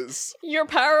is. Your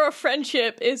power of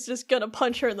friendship is just gonna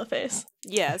punch her in the face.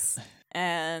 Yes.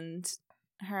 And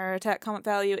her attack comment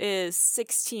value is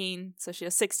 16, so she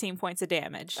has 16 points of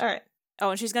damage. All right. Oh,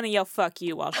 and she's gonna yell "fuck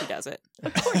you" while she does it,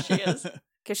 Of course she is.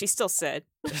 because she's still Sid.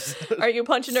 Are you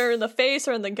punching her in the face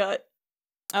or in the gut?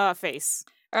 Face.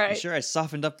 All I'm right. sure I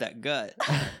softened up that gut.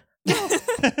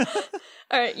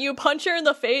 All right. You punch her in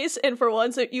the face, and for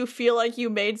once, you feel like you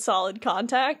made solid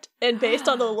contact. And based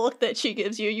on the look that she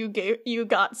gives you, you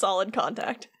got solid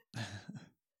contact.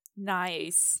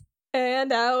 Nice. And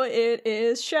now it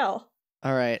is Shell.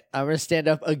 All right, I'm gonna stand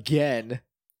up again.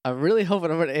 I'm really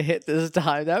hoping I'm gonna hit this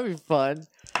time. That'd be fun.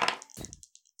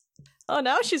 Oh,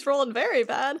 now she's rolling very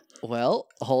bad. Well,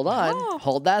 hold on. Oh.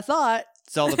 Hold that thought.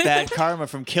 It's all the bad karma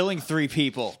from killing 3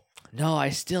 people. No, I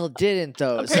still didn't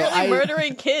though. Apparently,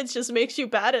 murdering kids just makes you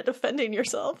bad at defending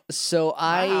yourself. So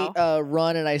I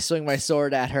run and I swing my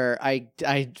sword at her. I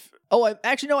matched.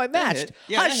 hit.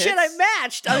 Yeah, Oh that shit, hits. I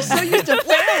matched. I was so used to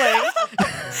failing.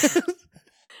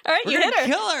 All right, We're you hit gonna her.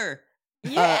 kill her.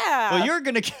 Yeah. Well, you're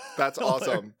gonna kill. That's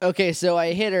awesome. Okay, so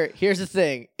I hit her. Here's the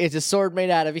thing. It's a sword made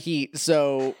out of heat,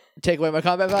 so take away my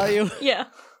combat value. Yeah.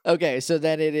 Okay, so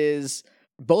then it is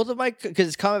both of my, because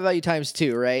it's combat value times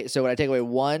 2, right? So when I take away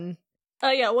 1,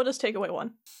 Yeah, we'll just take away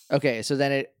 1. okay, so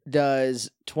then it does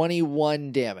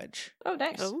 21 damage Oh,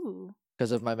 nice. Ooh.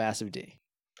 because of my massive D.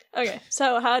 Okay,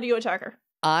 so how do you attack her?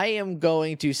 I am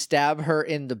going to stab her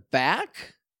in the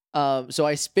back. So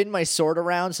I spin my sword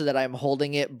around so that I'm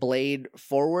holding it blade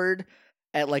forward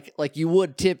at like you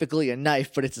would typically a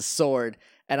knife, but it's a sword.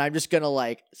 And I'm just gonna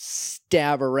like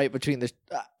stab her right between the,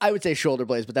 I would say shoulder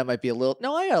blades, but that might be a little,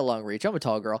 no, I got a long reach. I'm a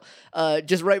tall girl.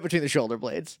 Just right between the shoulder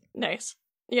blades. Nice.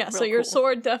 Yeah, so Real your cool.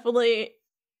 sword definitely,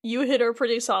 you hit her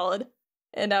pretty solid.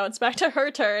 And now it's back to her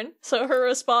turn. So her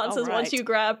response is Alright.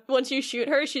 once you shoot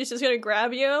her, she's just gonna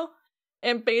grab you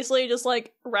and basically just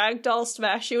like ragdoll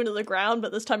smash you into the ground,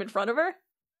 but this time in front of her.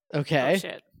 Okay. Oh,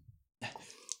 shit.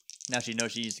 Now she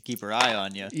knows she needs to keep her eye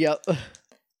on you. Yep.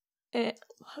 Eh,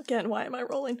 again, why am I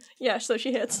rolling? Yeah, so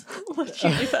she hits.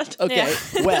 Shoot defense. Okay.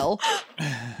 Yeah. Well.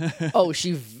 Oh,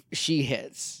 she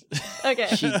hits. Okay.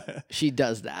 She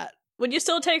does that. Would you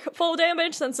still take full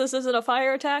damage since this isn't a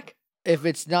fire attack? If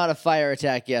it's not a fire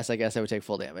attack, yes, I guess I would take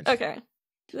full damage. Okay.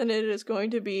 Then it is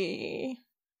going to be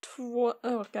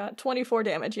 24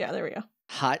 damage. Yeah, there we go.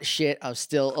 Hot shit, I'm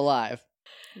still alive.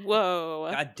 Whoa.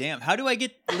 God damn! How do I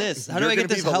get this? How do You're I get gonna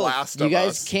this be the health? last You of guys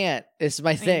us. can't. It's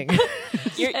my thing.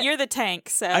 You're the tank,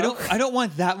 so I don't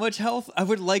want that much health. I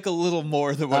would like a little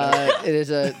more than what. There's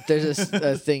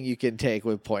a thing you can take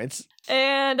with points.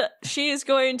 And she's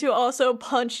going to also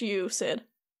punch you, Sid.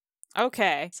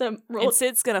 Okay. So roll, And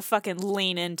Sid's gonna fucking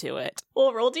lean into it.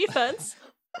 we'll roll defense.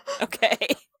 Okay.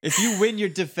 If you win your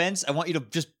defense, I want you to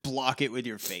just block it with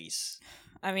your face.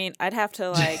 I mean, I'd have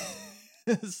to like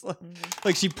It's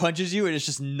like she punches you and it's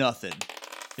just nothing.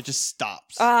 It just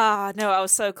stops. Ah, no, I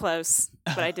was so close,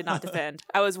 but I did not defend.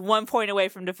 I was 1 point away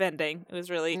from defending. It was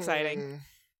really exciting. Mm.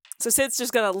 So Sid's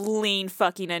just gonna lean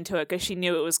fucking into it because she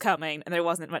knew it was coming, and there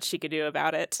wasn't much she could do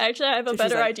about it. Actually, I have a So she's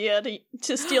better like- idea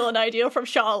to steal an idea from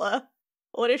Shala.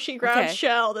 What if she grabs Okay.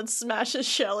 Shell then smashes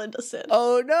Shell into Sid?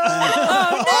 Oh no!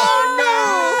 Oh,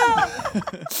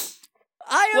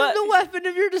 I am What? the weapon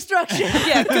of your destruction.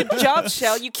 Yeah, good job,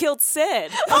 Shell. You killed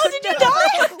Sid. Oh, did you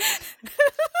die?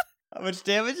 How much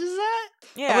damage is that?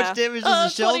 Yeah. How much damage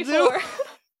does the shell 24. do?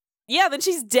 Yeah, then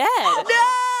she's dead. No!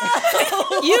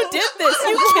 You did this.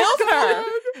 You killed her.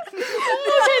 Okay,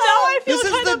 now I feel This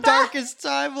is kind the of bad. darkest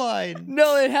timeline.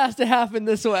 No, it has to happen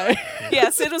this way. Yeah,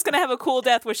 Sid was gonna have a cool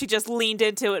death where she just leaned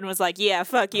into it and was like, "Yeah,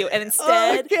 fuck you," and Oh, I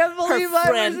instead, can't believe I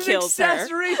friend was an kills her.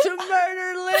 accessory to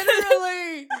murder,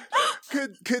 literally.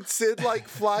 Could Sid like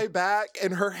fly back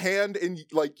and her hand and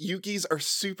like Yuki's are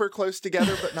super close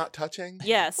together but not touching?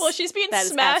 yes. Well, she's being That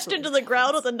is smashed absolutely into the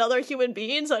ground correct. with another human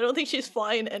being, so I don't think she's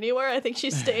flying anywhere. I think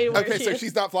she's staying where Okay, she so is.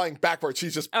 she's not flying backwards.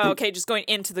 She's just Oh, okay, just going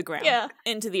into the ground. Yeah.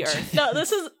 Into the earth. No,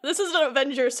 this is an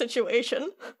Avengers situation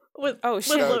with Oh, with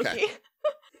shit. Loki. Okay.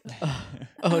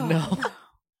 Oh no.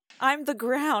 I'm the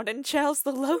ground and Chel's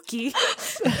the Loki.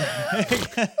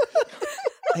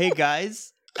 Hey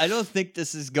guys, I don't think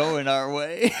this is going our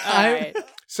way. Alright.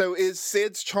 So is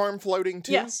Sid's charm floating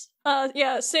too? Yes.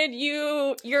 Yeah, Sid,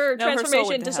 your No, her soul transformation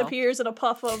went to hell. disappears in a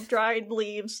puff of dried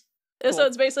leaves. So Cool.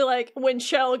 it's basically like when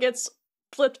Shell gets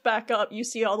flipped back up, you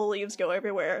see all the leaves go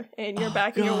everywhere, and you're Oh,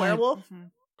 back in your God. werewolf.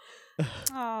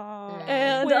 Oh.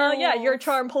 And yeah, your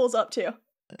charm pulls up too.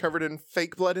 Covered in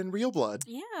fake blood and real blood.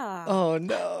 Yeah. Oh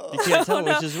no. You can't tell Oh,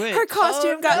 no. which is which. Her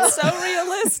costume Oh, got no. so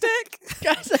realistic.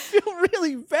 Guys, I feel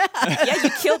really bad. Yeah, you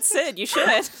killed Sid. You should.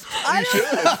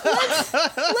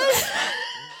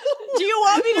 Do you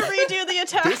want me to redo the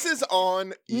attack? This is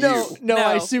on you. No, No,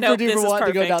 I no, super this duper is want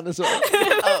to go perfect. down this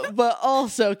way. But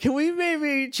also, can we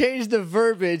maybe change the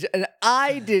verbiage? And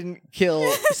I didn't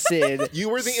kill Sid. You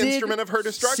were the Sid- instrument of her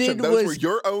destruction. Sid Those were was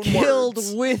your own killed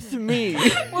words. with me.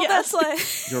 Well, that's like.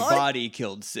 Your body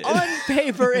killed Sid. On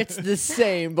paper, it's the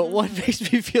same, but one makes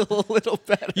me feel a little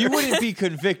better. You wouldn't be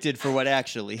convicted for what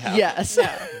actually happened. Yes.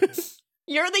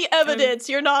 You're the evidence.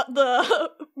 You're not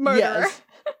the murderer. Yes.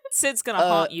 Sid's gonna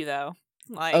haunt you, though.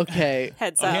 Like, Okay.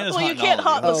 heads Oh, up. Hannah's Well, you haunting can't all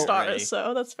of haunt the you stars, already.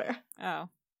 so that's fair. Oh.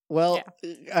 Well,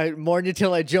 I mourn you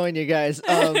till I join you guys.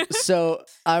 So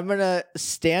I'm gonna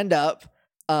stand up.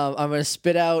 I'm gonna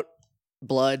spit out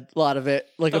blood, a lot of it,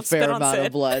 like Don't a fair spit on amount Sid.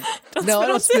 of blood. Don't No,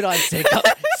 I spit don't on spit on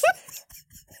Sid.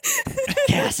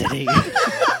 Cassidy.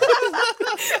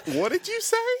 What did you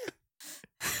say?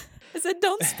 I said,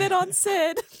 don't spit on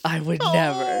Sid. I would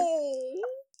never.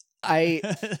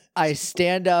 I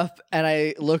stand up and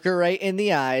I look her right in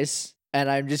the eyes, and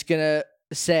I'm just gonna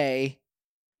say,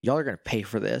 "Y'all are gonna pay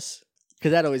for this,"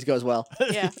 because that always goes well.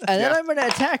 Yeah. And then Yeah. I'm gonna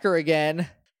attack her again.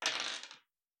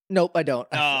 Nope, I don't.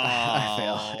 I Oh,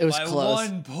 fail. It was by close.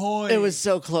 1 point. It was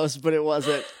so close, but it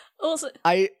wasn't. Also,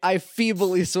 I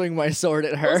feebly swing my sword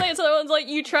at her. saying so like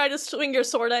you try to swing your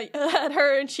sword at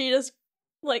her, and she just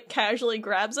like casually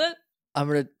grabs it. I'm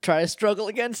gonna try to struggle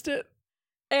against it.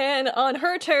 And on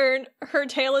her turn, her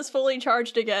tail is fully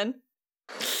charged again.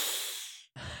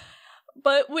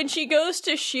 But when she goes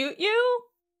to shoot you,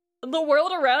 the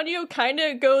world around you kind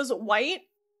of goes white,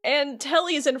 and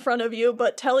Telly's in front of you,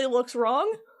 but Telly looks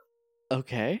wrong.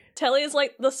 Okay. Telly is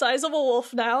like the size of a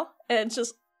wolf now, and it's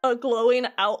just a glowing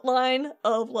outline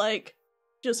of like,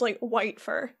 just like white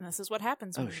fur. And this is what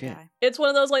happens when Oh, you shit. die. It's one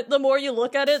of those like, the more you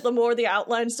look at it, the more the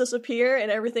outlines disappear,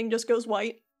 and everything just goes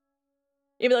white.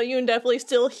 Even though you can definitely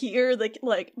still hear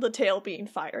the tail being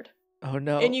fired. Oh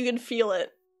no. And you can feel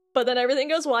it. But then everything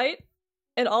goes white,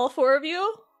 and all four of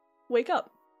you wake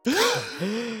up.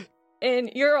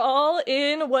 And you're all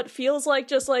in what feels like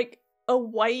just like a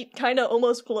white kind of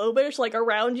almost globish, like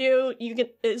around you,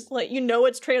 is like, you know,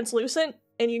 it's translucent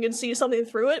and you can see something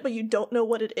through it, but you don't know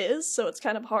what it is, so it's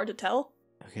kind of hard to tell.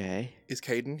 Okay. Is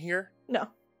Caden here? No,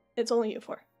 it's only you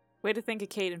four. Way to think of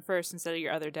Caden first instead of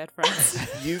your other dead friends.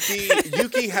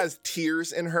 Yuki has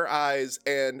tears in her eyes,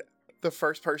 and the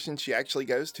first person she actually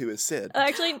goes to is Sid.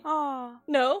 Actually, Aw.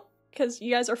 no, because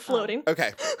you guys are floating.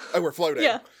 Okay. Oh, we're floating.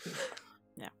 Yeah.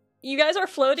 Yeah. You guys are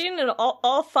floating, and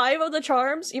all five of the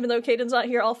charms, even though Caden's not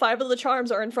here, all five of the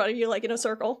charms are in front of you, like in a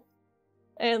circle.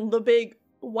 And the big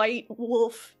white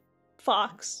wolf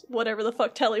fox, whatever the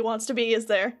fuck Telly wants to be, is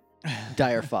there.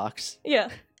 Dire Fox. Yeah.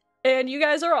 And you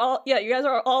guys are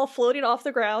all floating off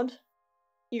the ground.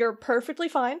 You're perfectly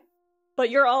fine.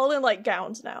 But you're all in like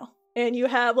gowns now. And you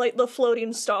have like the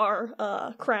floating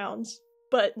star crowns,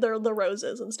 but they're the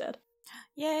roses instead.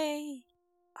 Yay.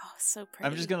 Oh, so pretty.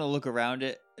 I'm just gonna look around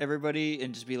at everybody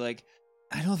and just be like,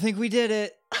 I don't think we did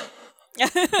it.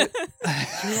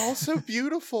 You're all so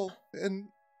beautiful. And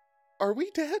are we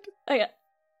dead? Okay.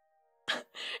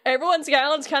 Everyone's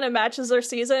gowns kind of matches their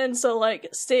season, so like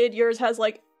Sid, yours has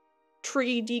like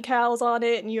tree decals on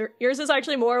it, and yours is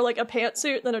actually more like a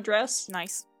pantsuit than a dress.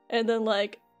 Nice. And then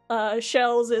like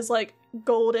Shell's is like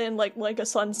golden, like a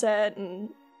sunset, and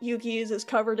Yuki's is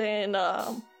covered in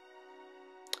the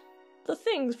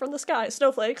things from the sky,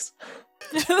 snowflakes.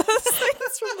 Things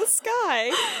from the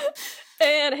sky.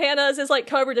 And Hannah's is like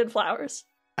covered in flowers.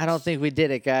 I don't think we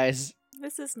did it, guys.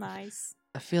 This is nice.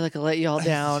 I feel like I let y'all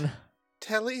down.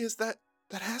 Telly, is that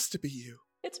has to be you.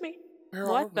 It's me. Where are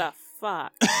What we? the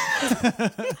fuck?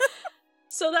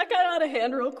 So that got out of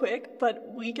hand real quick, but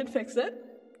we can fix it.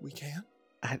 We can?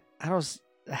 I don't.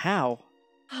 How?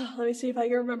 Let me see if I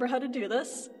can remember how to do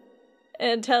this.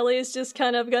 And Telly's just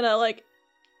kind of gonna like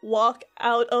walk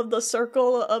out of the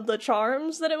circle of the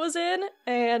charms that it was in,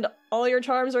 and all your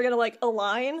charms are gonna like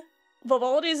align.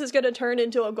 Vivaldi's is gonna turn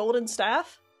into a golden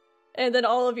staff, and then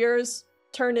all of yours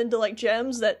turn into like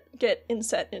gems that get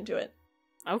inset into it.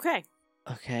 Okay.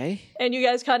 Okay. And you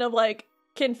guys kind of like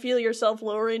can feel yourself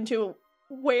lowering to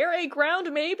where a ground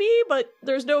maybe, but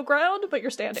there's no ground, but you're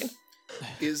standing.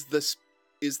 Is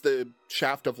the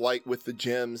shaft of light with the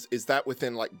gems, is that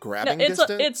within like No, grabbing it's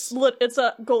distance? it's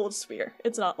a gold sphere.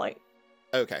 It's not light.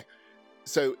 Okay.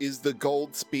 So is the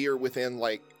gold spear within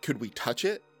like, could we touch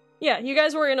it? Yeah, you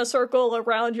guys were in a circle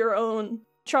around your own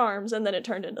charms, and then it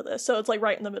turned into this. So it's like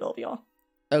right in the middle of y'all.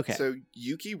 Okay. So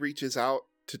Yuki reaches out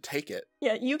to take it.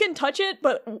 Yeah, you can touch it,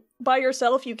 but by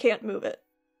yourself you can't move it.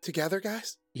 Together,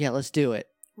 guys? Yeah, let's do it.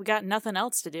 We got nothing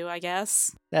else to do, I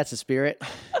guess. That's a spirit.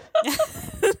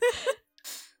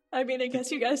 I mean, I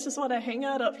guess you guys just want to hang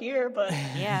out up here, but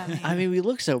Yeah. Man. I mean, we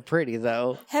look so pretty,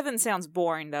 though. Heaven sounds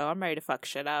boring, though. I'm ready to fuck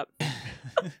shit up.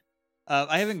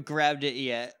 I haven't grabbed it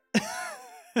yet.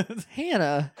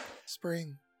 Hannah.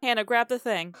 Spring. Hannah, grab the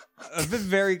thing. I've been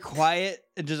very quiet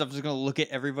and I'm just gonna look at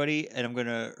everybody and I'm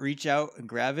gonna reach out and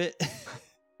grab it.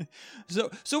 So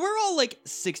we're all like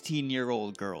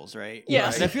 16-year-old girls, right?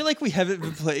 Yeah. And I feel like we haven't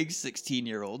been playing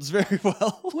 16-year-olds very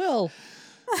well. Well,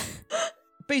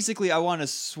 Basically, I want to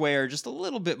swear just a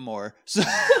little bit more. So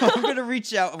I'm gonna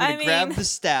reach out, I'm gonna grab mean- the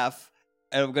staff,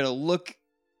 and I'm gonna look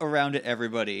around at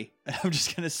everybody, and I'm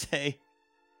just gonna say,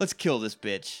 let's kill this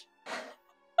bitch.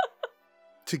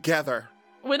 Together.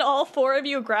 when all four of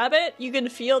you grab it, you can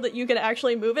feel that you can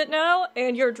actually move it now,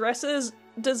 and your dresses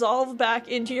dissolve back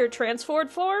into your transformed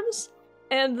forms,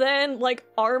 and then, like,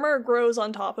 armor grows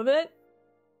on top of it,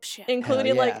 Shit.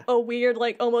 including, Hell yeah. like, a weird,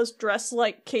 like, almost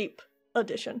dress-like cape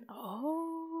addition. Oh.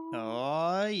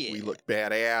 Oh, yeah. We look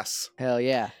badass. hell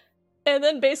yeah. And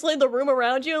then basically the room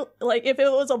around you, like, if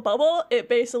it was a bubble, it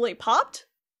basically popped,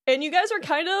 and you guys are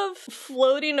kind of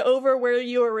floating over where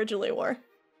you originally were.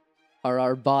 Are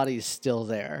our bodies still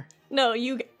there? No,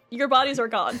 your bodies are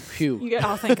gone. Phew. You guys,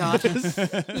 Oh, thank God.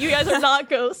 you guys are not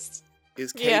ghosts.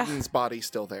 Is Yeah. Caden's body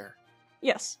still there?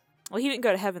 Yes. Well, he didn't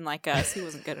go to heaven like us. He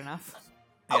wasn't good enough.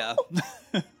 Yeah.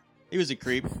 He was a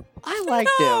creep. I liked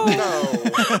him.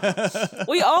 No.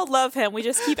 We all love him. We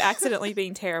just keep accidentally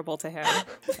being terrible to him.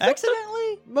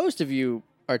 Accidentally? Most of you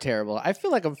are terrible. I feel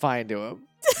like I'm fine to him.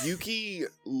 Yuki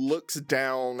looks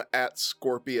down at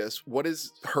Scorpius. What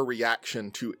is her reaction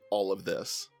to all of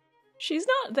this? She's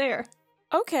not there.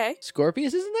 Okay.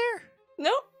 Scorpius isn't there?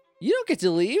 Nope. You don't get to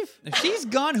leave. If she's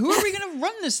gone, who are we going to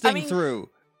run this thing mean- through?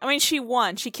 I mean, she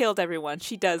won. She killed everyone.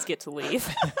 She does get to leave.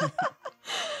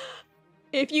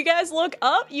 If you guys look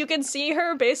up, you can see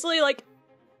her basically, like,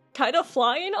 kind of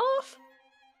flying off.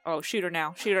 Oh, shoot her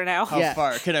now. Shoot her now. How Yeah.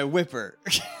 far? Can I whip her?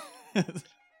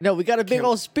 No, we got a big Can-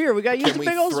 old spear. We got to use Can the we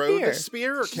big old throw spear. the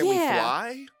spear or can we Yeah.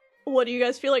 fly? What do you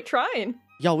guys feel like trying?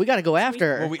 Yo, we got to go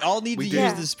after her. Well, we all need We to do.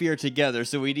 use Yeah. the spear together,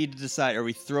 so we need to decide, are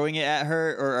we throwing it at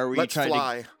her, or are we Let's trying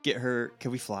fly. to get her...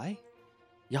 Can we fly?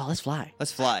 Yo, let's fly.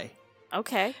 Let's fly.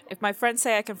 Okay. If my friends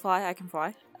say I can fly, I can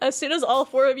fly. As soon as all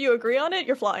four of you agree on it,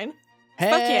 you're flying.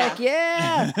 Heck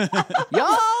yeah.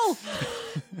 Yo!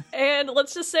 And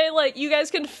let's just say, like, you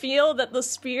guys can feel that the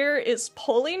spear is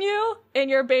pulling you, and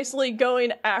you're basically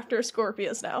going after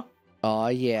Scorpius now. Oh,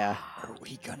 yeah. Are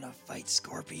we gonna fight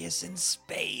Scorpius in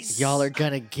space? Y'all are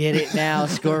going to get it now,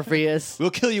 Scorpius.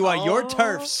 We'll kill you on your Oh.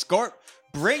 turf, Scorp.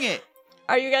 Bring it.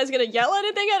 Are you guys gonna yell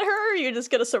anything at her, or are you just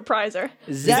gonna surprise her?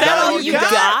 Is that all you you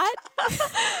got?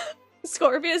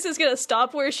 Scorpius is gonna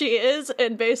stop where she is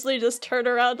and basically just turn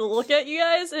around to look at you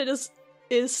guys and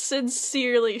is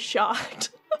sincerely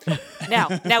shocked. Now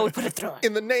we put it through it.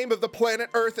 In the name of the planet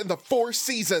Earth and the four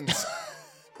seasons,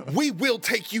 we will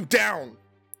take you down.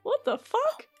 What the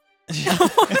fuck?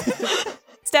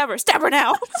 Stab her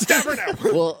now. Stab her now.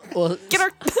 Well, Get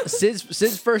her.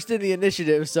 Sid's first in the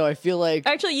initiative, so I feel like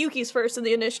Actually, Yuki's first in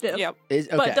the initiative. Yep. okay.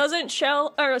 But doesn't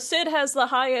Sid has the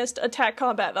highest attack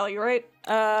combat value, right?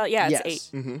 Yeah, it's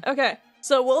Yes. 8. Okay.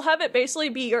 So we'll have it basically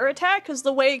be your attack, because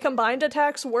the way combined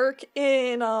attacks work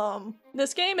in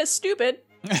this game is stupid.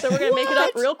 So we're gonna make it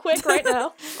up real quick right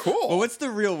now. Cool. Well, what's the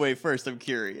real way first? I'm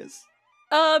curious.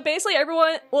 Basically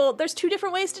everyone, well, there's 2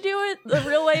 different ways to do it. The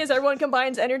real way is everyone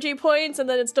combines energy points and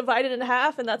then it's divided in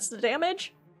half and that's the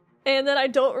damage. And then I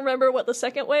don't remember what the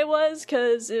second way was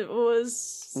because it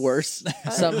was worse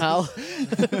somehow.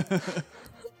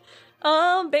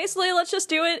 Basically let's just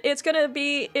do it.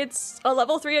 It's a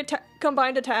level 3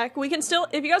 combined attack. We can still,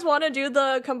 if you guys want to do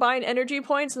the combined energy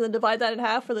points and then divide that in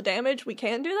half for the damage, we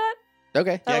can do that.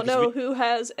 Okay. I don't 'cause know who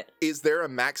has, Is there a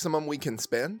maximum we can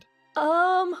spend?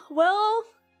 well,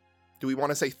 Do we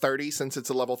want to say 30 since it's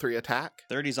a level 3 attack?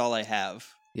 30's all I have.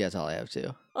 Yeah, that's all I have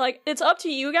too. like, it's up to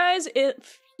you guys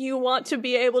if you want to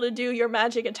be able to do your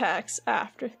magic attacks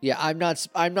after. Yeah, I'm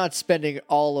not spending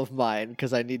all of mine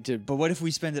because I need to. But what if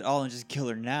we spend it all and just kill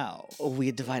her now?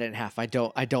 We divide it in half. I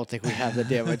don't think we have the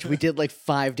damage. We did like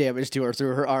 5 damage to her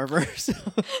through her armor. So.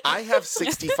 I have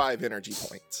 65 energy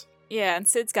points. Yeah, and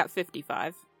Sid's got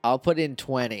 55. I'll put in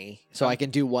 20 so I can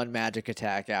do 1 magic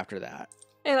attack after that.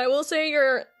 And I will say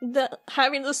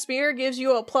having the spear gives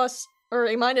you a plus or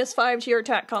a -5 to your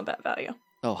attack combat value.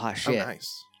 Oh, hot shit. Oh,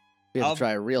 nice. We have I'll- to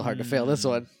try real hard to fail this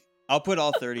one. I'll put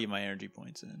all 30 of my energy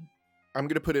points in. I'm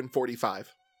going to put in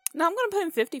 45. No, I'm gonna put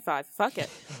in 55. Fuck it.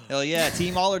 Hell yeah,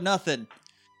 team all or nothing.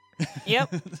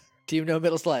 Yep. Team no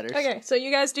middle sliders. Okay, so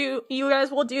you guys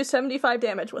will do 75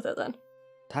 damage with it then.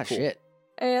 Hot Cool. shit.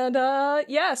 And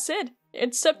yeah, Sid,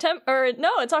 it's September, or no,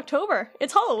 it's October.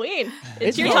 It's Halloween.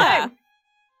 It's your Yeah. time.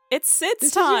 It's Sid's This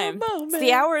is your time. It's moment.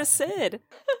 the hour of Sid.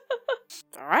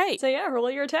 All right. So yeah, roll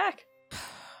your attack.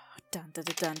 Dun, dun,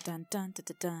 dun, dun, dun, dun,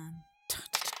 dun, dun.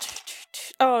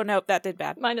 Oh, nope, that did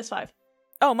bad. -5.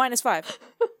 Oh, -5.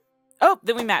 Oh,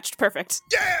 then we matched. Perfect.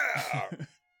 Yeah!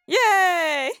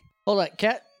 Yay! Hold on,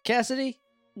 Cassidy,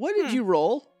 what did you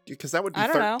roll? Because that would be I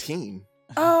don't know. 13.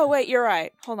 Oh, wait, you're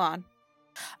right. Hold on.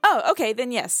 Oh, okay,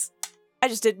 then yes. I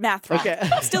just did math wrong. Okay.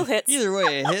 Still hits. Either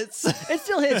way, it hits. It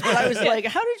still hits, but I was like,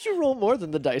 how did you roll more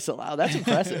than the dice allow? That's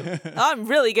impressive. I'm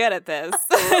really good at this.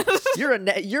 You're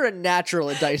a natural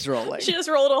at dice rolling. She just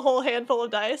rolled a whole handful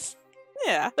of dice.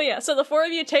 Yeah. But yeah, so the 4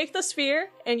 of you take the spear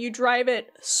and you drive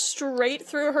it straight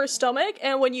through her stomach,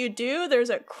 and when you do, there's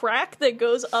a crack that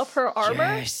goes up her armor,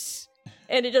 Yes.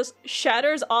 and it just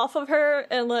shatters off of her,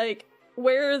 and like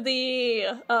where the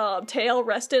tail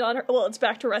rested on her, well, it's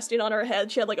back to resting on her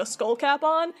head. She had like a skull cap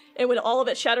on, and when all of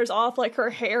it shatters off, like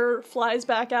her hair flies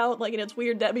back out like in its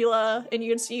weird nebula, and you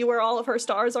can see where all of her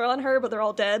stars are on her, but they're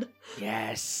all dead.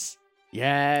 Yes.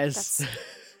 Yes.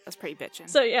 That's pretty bitchin'.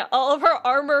 So yeah, all of her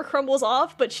armor crumbles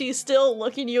off, but she's still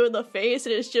looking you in the face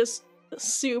and is just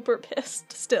super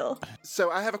pissed still. So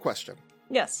I have a question.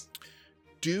 Yes.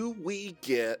 Do we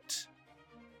get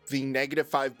the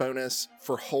 -5 bonus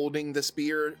for holding the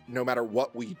spear no matter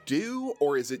what we do,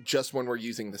 or is it just when we're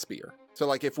using the spear? So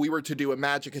like if we were to do a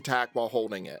magic attack while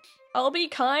holding it. I'll be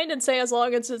kind and say as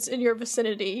long as it's in your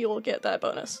vicinity, you will get that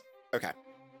bonus. Okay.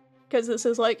 Because this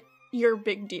is like your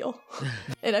big deal.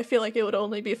 And I feel like it would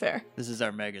only be fair. This is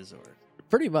our Megazord.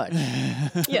 Pretty much.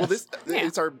 Yes. Well, this Yeah.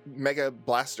 it's our mega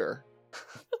blaster.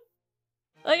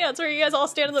 Oh yeah, it's where you guys all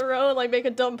stand in the row and like make a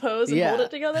dumb pose and Yeah. hold it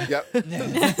together. Yep.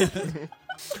 And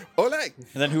Ole!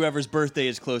 then whoever's birthday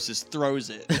is closest throws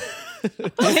it.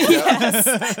 Yes.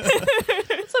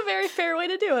 It's a very fair way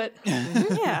to do it.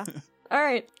 Yeah.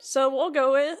 Alright, so we'll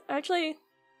go with, actually,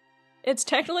 it's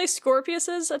technically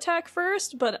Scorpius's attack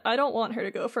first, but I don't want her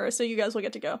to go first, so you guys will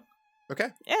get to go. Okay.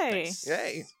 Yay. Nice.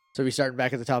 Yay. So we starting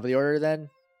back at the top of the order then?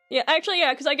 Yeah, actually,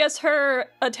 yeah, because I guess her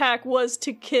attack was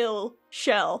to kill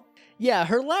Shell. Yeah,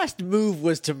 her last move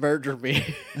was to murder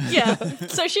me. Yeah,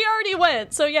 so she already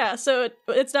went, so yeah, so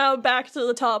it's now back to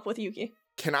the top with Yuki.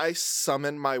 Can I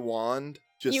summon my wand?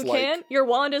 Just You like can, your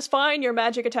wand is fine, your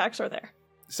magic attacks are there.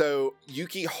 So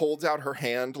Yuki holds out her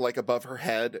hand like above her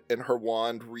head and her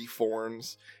wand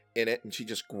reforms in it and she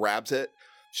just grabs it.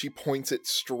 She points it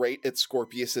straight at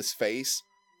Scorpius's face.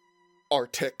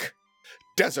 Arctic.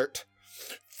 Desert.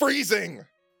 Freezing!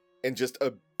 And just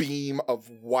a beam of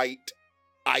white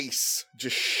ice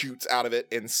just shoots out of it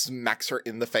and smacks her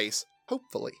in the face.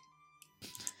 Hopefully.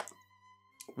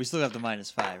 We still have the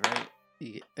 -5, right?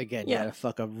 Again, Yeah. you gotta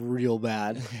fuck up real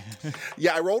bad.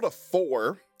 Yeah, I rolled a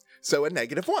 4, so a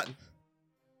 -1.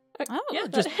 Oh, Yeah,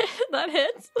 just- that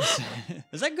hits.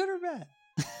 Is that good or bad?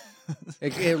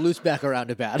 It loops back around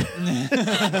to bad.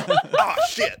 Ah,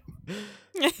 shit!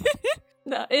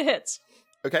 No, it hits.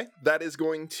 Okay, that is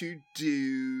going to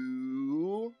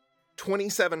do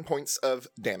 27 points of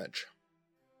damage.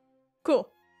 Cool.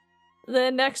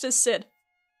 Then next is Sid.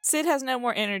 Sid has no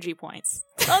more energy points.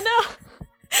 Oh no!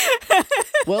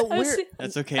 Well, I was we're se-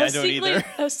 That's okay. I I was don't secretly, either.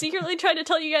 I was secretly trying to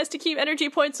tell you guys to keep energy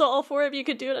points so all 4 of you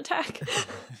could do an attack.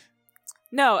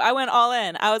 No, I went all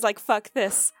in. I was like, fuck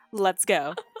this. Let's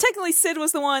go. Technically, Sid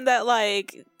was the one that,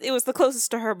 like, it was the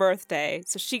closest to her birthday,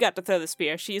 so she got to throw the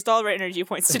spear. She used all of her energy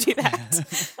points to do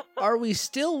that. are we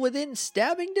still within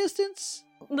stabbing distance?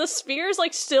 The spear's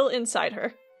like still inside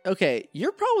her. Okay,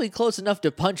 you're probably close enough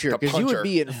to punch her To because you punch would her.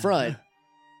 be in front.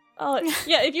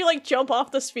 Yeah, if you like jump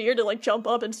off the spear to like jump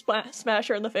up and smash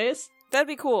her in the face. That'd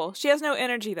be cool. She has no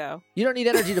energy, though. You don't need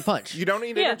energy to punch. You don't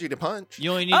need Yeah. energy to punch.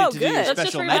 You only need Oh, it to do your good. That's just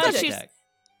special for magic magic. attack.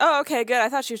 Oh, okay, good. I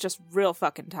thought she was just real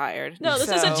fucking tired. No, this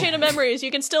So- isn't Chain of Memories. You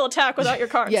can still attack without your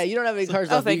cards. Yeah, you don't have any cards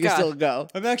Oh, left, but you thank can God. still go.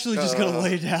 I'm actually just gonna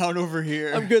lay down over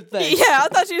here. I'm good, thanks. Yeah, I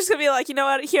thought she was gonna be like, you know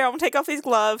what? Here, I'm gonna take off these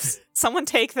gloves. Someone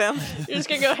take them. You're just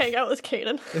gonna go hang out with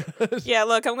Kaden. Yeah,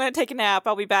 look, I'm gonna take a nap.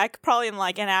 I'll be back probably in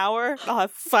like an hour. I'll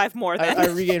have 5 more then. I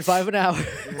regained 5 an hour.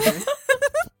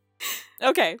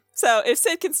 Okay, so if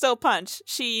Sid can still punch,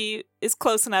 she is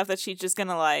close enough that she's just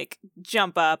gonna like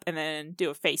jump up and then do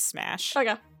a face smash.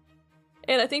 Okay.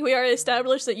 And I think we already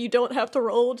established that you don't have to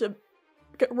roll to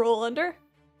roll under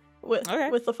with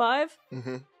Okay. with the 5.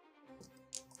 Mm-hmm.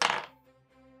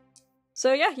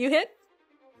 So yeah, you hit.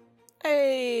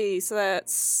 Hey, so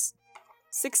that's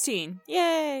 16.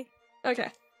 Yay!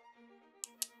 Okay.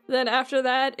 Then after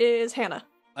that is Hannah.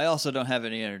 I also don't have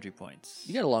any energy points.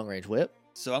 You got a long range whip.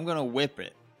 So I'm gonna whip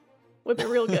it. Whip it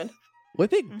real good.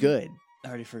 Whip it Mhm. good. I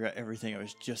already forgot everything I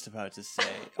was just about to say.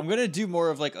 I'm gonna do more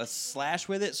of like a slash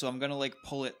with it, so I'm gonna like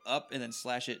pull it up and then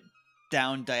slash it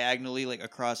down diagonally, like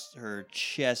across her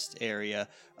chest area.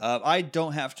 I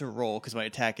don't have to roll because my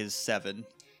attack is 7.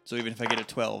 So even if I get a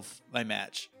 12, I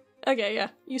match. Okay, yeah,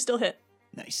 you still hit.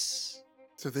 Nice.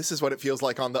 So this is what it feels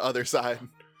like on the other side.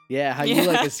 Yeah, how you Yeah.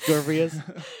 like a Scorpius?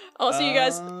 Also, you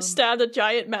guys Um, stabbed a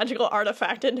giant magical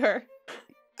artifact in her.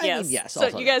 I Yes. mean, yes. So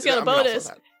also you guys Yeah, got a I'm also bonus.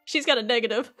 that. She's got a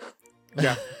negative.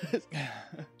 Yeah.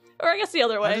 Or I guess the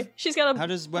other way. does- She's got a How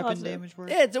does weapon positive. damage work?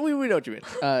 Yeah, we know what you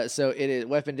mean. So it is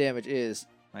weapon damage is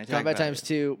My attack combat value. times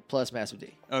 2 plus massive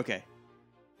D. Okay.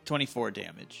 24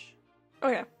 damage.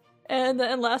 Okay. And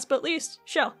then last but least,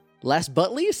 Shell. Last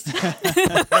but least?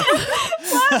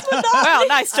 Wow,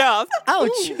 nice job.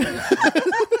 Ouch.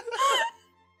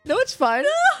 No, it's fine.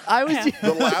 I was. Yeah.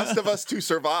 The last of us to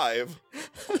survive.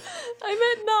 I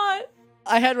meant not.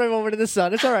 I had my moment in the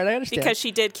sun. It's all right. I understand. Because she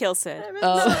did kill Sid. I meant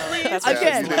Uh, not, please. That's Yeah,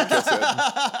 Again. you did kiss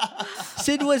it.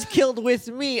 Sid was killed with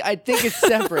me. I think it's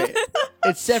separate.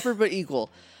 It's separate but equal.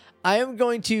 I am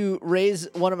going to raise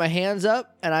one of my hands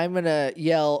up and I'm going to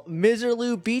yell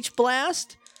Miserloo Beach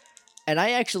Blast. And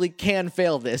I actually can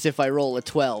fail this if I roll a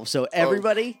 12. So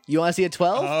everybody, you want to see a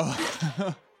 12?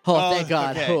 Oh. Oh, Oh, thank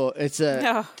God. okay. Oh, it's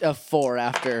No. a 4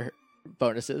 after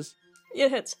bonuses. It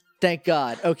hits. Thank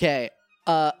God. Okay.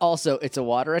 Also, it's a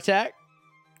water attack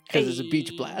because it's a beach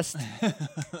Hey. blast.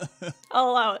 I'll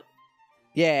allow it.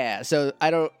 Yeah. So I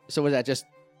don't. So was that just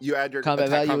You add your Combat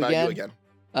attack value value again?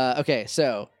 again. okay?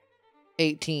 So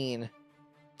 18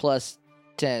 plus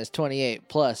 10 is 28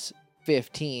 plus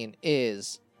 15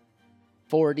 is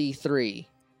 43.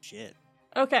 Shit.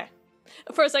 Okay.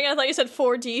 For a second, I thought you said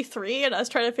 4D3, and I was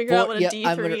trying to figure out what a yeah,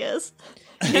 I'm D3 gonna- is.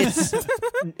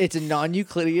 It's a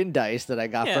non-Euclidean dice that I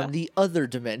got Yeah. from the other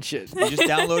dimension. You just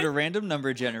download a random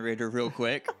number generator real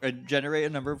quick, or generate a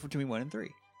number between 1 and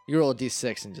 3. You roll a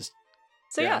d6 and just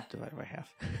So yeah, divide by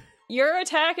half. your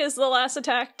attack is the last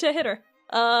attack to hit her.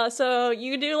 So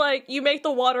you do you make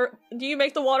the water. Do you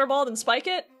make the water ball then spike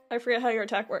it? I forget how your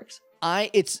attack works.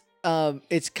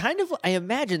 It's kind of, I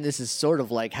imagine this is sort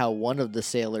of like how one of the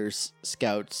sailors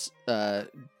scouts The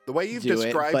way you've do it,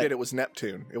 described but- it was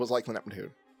Neptune. It was like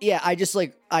Neptune. yeah, I just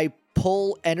I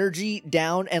pull energy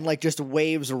down and just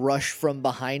waves rush from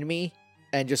behind me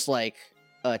and just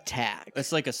attack.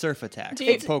 It's like a surf attack Do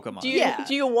you- for Pokemon. Do you Yeah.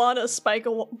 do you want to spike a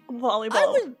volleyball? I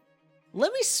would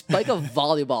let me spike a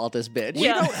volleyball at this bitch. We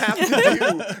Yeah. don't have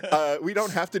to do. We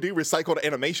don't have to do recycled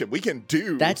animation. We can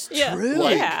do. That's Yeah. true.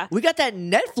 Like- Yeah. We got that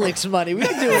Netflix money. We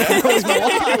can do whatever we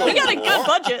want. we got a good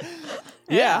budget.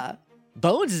 Yeah.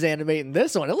 Bones is animating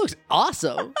this one. It looks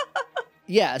awesome.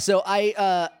 Yeah, so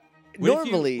I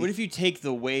normally What if you take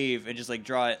the wave and just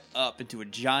draw it up into a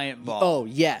giant ball? Oh,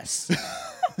 yes.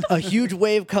 A huge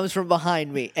wave comes from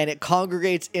behind me and it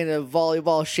congregates in a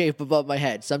volleyball shape above my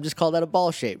head. Some just call that a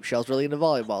ball shape. Shell's really into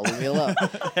volleyball. Leave me alone.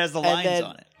 It has the And lines then-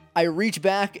 on it. I reach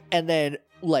back and then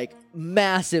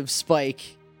massive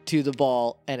spike to the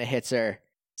ball and it hits her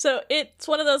So it's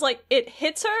one of those, like, it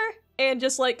hits her and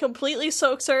just, like, completely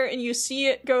soaks her, and you see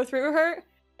it go through her.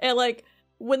 And, like,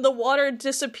 when the water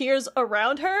disappears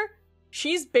around her,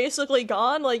 she's basically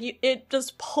gone. Like, it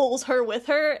just pulls her with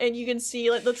her, and you can see,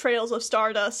 like, the trails of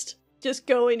stardust just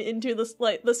going into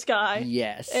the sky.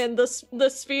 Yes. And the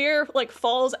sphere, like,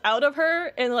 falls out of her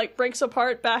and, like, breaks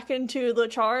apart back into the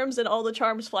charms, and all the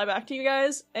charms fly back to you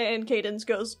guys, and Cadence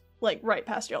goes, like, right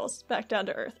past y'all's, back down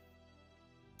to Earth.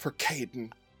 For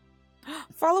Caden.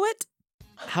 Follow it.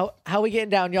 How we getting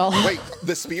down, y'all? Wait,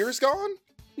 the spear's gone?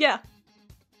 Yeah.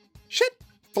 Shit.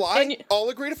 Fly. And All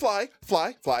agree to fly.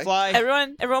 Fly. Fly.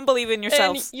 Everyone believe in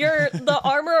yourselves. And the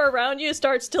armor around you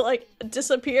starts to, like,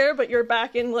 disappear, but you're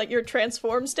back in, like, your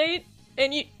transform state.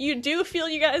 And you do feel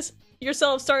you guys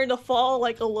yourselves starting to fall,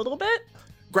 like, a little bit.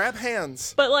 Grab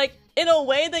hands. But, like, in a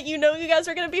way that you know you guys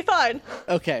are gonna be fine.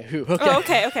 Okay. Who? Okay. Oh,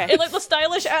 okay. In, like, the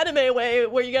stylish anime way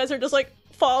where you guys are just, like,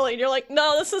 falling. You're like,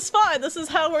 no, this is fine. This is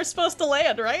how we're supposed to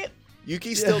land, right?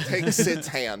 Yuki still takes Sid's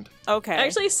hand. Okay.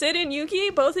 Actually, Sid and Yuki,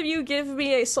 both of you give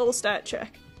me a soul stat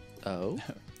check. Oh.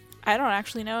 I don't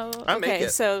actually know. I okay, make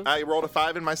it. so I rolled a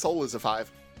 5 and my soul is a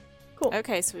 5. Cool.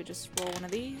 okay, so we just roll one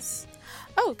of these.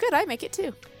 Oh, good. I make it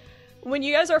too. When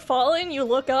you guys are falling, you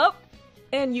look up,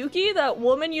 and Yuki, that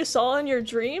woman you saw in your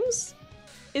dreams,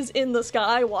 is in the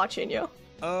sky watching you.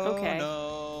 Oh Okay.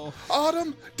 no.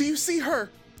 Autumn, do you see her?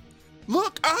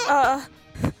 Look up!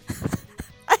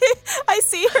 I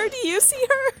see her. Do you see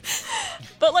her?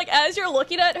 But, like, as you're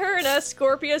looking at her, and as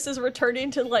Scorpius is returning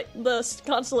to, like, the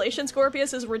constellation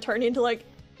Scorpius is returning to, like,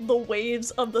 the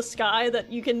waves of the sky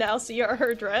that you can now see are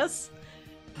her dress,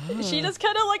 she just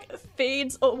kind of, like,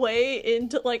 fades away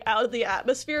into, like, out of the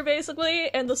atmosphere, basically,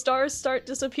 and the stars start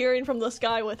disappearing from the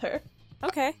sky with her.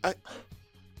 Okay.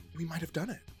 We might have done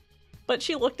it. But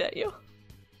she looked at you.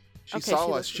 She Okay, saw she us.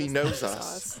 was- She was- knows saw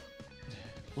us.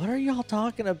 What are y'all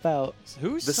talking about?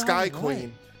 Who's The Sky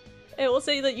Queen. It will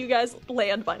say that you guys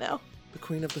land by now. The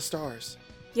Queen of the Stars.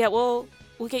 Yeah, we'll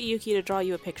get Yuki to draw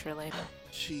you a picture later.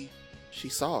 She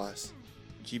saw us.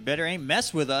 She better ain't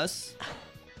mess with us.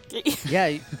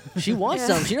 Yeah, she wants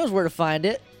Yeah. some. She knows where to find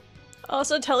it.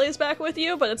 Also, Telly's back with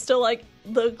you, but it's still, like,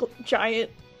 the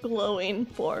giant glowing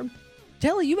form.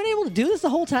 Telly, you been able to do this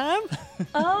the whole time?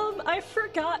 I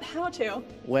forgot how to.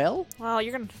 Well, Well,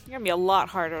 you're gonna be a lot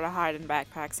harder to hide in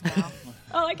backpacks now.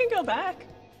 Oh, I can go back.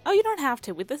 Oh, you don't have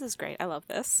to. This is great. I love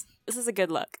this. This is a good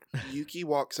look. Yuki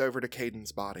walks over to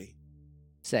Caden's body.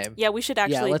 same. Yeah, we should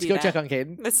actually. Yeah, let's do go that. check on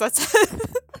Caden. That's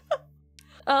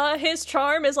His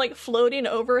charm is, like, floating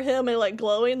over him and, like,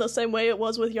 glowing the same way it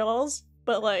was with y'all's,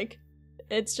 but, like,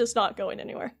 it's just not going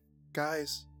anywhere.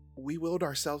 Guys, we willed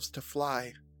ourselves to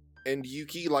fly. And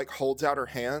Yuki, like, holds out her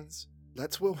hands.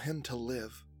 Let's will him to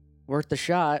live. Worth the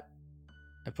shot.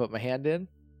 I put my hand in.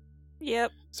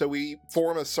 Yep. So we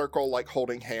form a circle, like,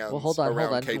 holding hands. Well, hold on.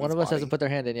 around Caden's One of us body. hasn't put their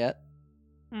hand in yet.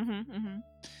 Mm-hmm.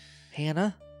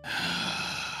 Hannah?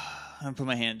 I'm gonna put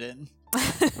my hand in.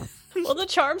 Well, the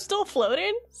charm's still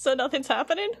floating, so nothing's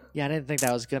happening. Yeah, I didn't think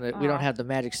that was gonna. We don't Aw. have the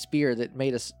magic spear that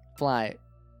made us fly.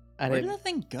 I Where did didn't. that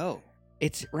thing go?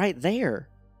 It's right there.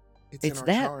 It's it's in our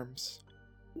that- charms.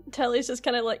 Telly's just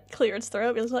kind of, like, clear its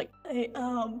throat. It's like, hey,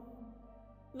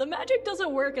 the magic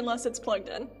doesn't work unless it's plugged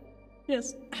in.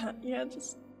 Yes, yeah,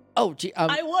 just... Oh, gee.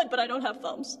 I would, but I don't have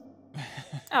thumbs.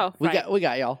 Oh, we right.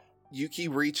 got y'all. Yuki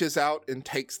reaches out and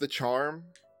takes the charm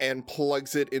and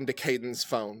plugs it into Caden's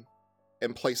phone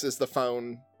and places the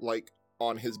phone, like,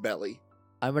 on his belly.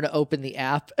 I'm gonna open the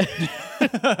app.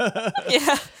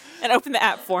 Yeah, and open the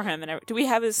app for him. And do we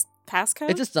have his passcode?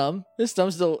 It's his thumb. His thumb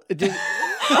still. It did.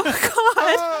 Oh God.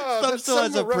 Ah, Thumb that's still so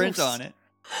has a print morose. on it.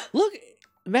 Look,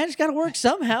 magic's got to work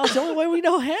somehow. It's the only way we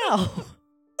know how.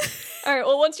 Alright,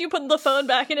 well, once you put the phone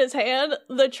back in his hand,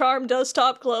 the charm does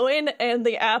stop glowing, and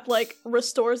the app, like,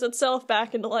 restores itself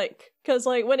back into, like... Because,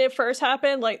 like, when it first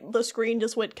happened, like, the screen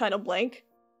just went kind of blank.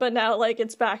 But now, like,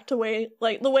 it's back to way...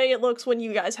 Like, the way it looks when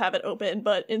you guys have it open,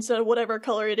 but instead of whatever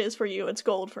color it is for you, it's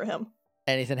gold for him.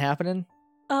 Anything happening?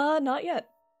 Not yet.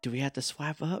 Do we have to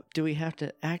swipe up? Do we have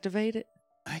to activate it?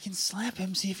 I can slap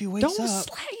him, see if he wakes Don't up.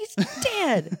 slap. He's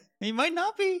dead. He might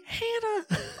not be. Hannah.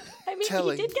 I mean,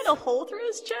 Telly. he did get a hole through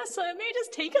his chest, so it may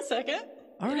just take a second.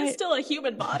 All It is right. still a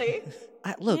human body.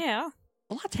 Look, Yeah.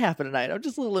 a lot's happened tonight. I'm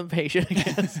just a little impatient, I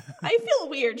guess. I feel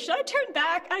weird. Should I turn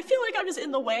back? I feel like I'm just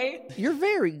in the way. You're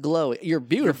very glowy. You're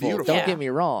beautiful. beautiful. Don't Yeah. get me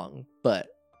wrong, but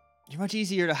You're much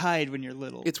easier to hide when you're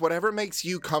little. It's whatever makes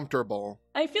you comfortable.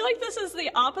 I feel like this is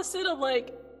the opposite of,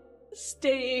 like,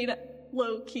 stayed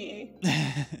low-key.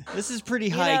 This is pretty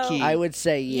You high know, key. I would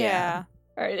say Yeah.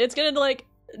 Alright, it's gonna, like,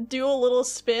 do a little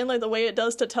spin, like, the way it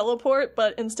does to teleport,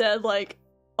 but instead, like,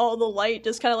 all the light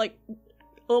just kind of,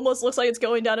 almost looks like it's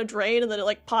going down a drain, and then it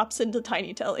like pops into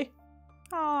Tiny Telly.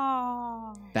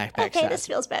 Aww. Backpack Okay, shot. this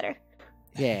feels better.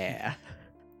 Yeah.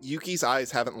 Yuki's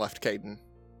eyes haven't left Caden.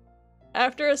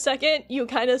 After a second, you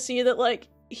kind of see that like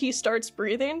he starts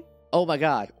breathing, Oh my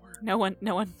god. No one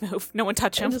move. No one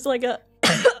touch and him. just like a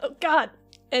oh god,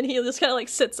 and he just kind of like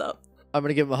sits up. I'm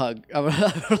gonna give him a hug. I'm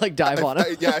gonna like dive on him.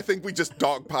 Yeah, I think we just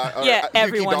dog pile. Yeah, Yuki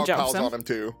everyone dog jumps piles him. on him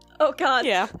too. Oh god,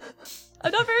 Yeah.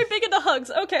 I'm not very big into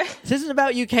hugs. Okay, This isn't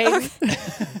about you,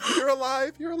 Caden. You're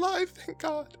alive. You're alive. Thank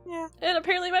God. Yeah. and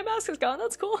apparently my mask is gone.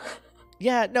 That's cool.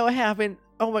 Yeah, no, it happened.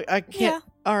 Oh my, I can't.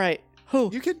 All right.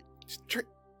 Who? You can.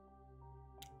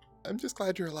 I'm just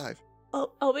glad you're alive.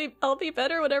 I'll be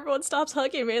better when everyone stops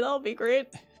hugging me. That'll be great.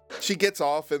 She gets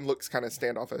off and looks kind of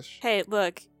standoffish. Hey,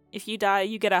 look. If you die,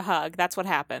 you get a hug. That's what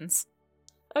happens.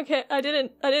 Okay, I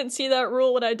didn't see that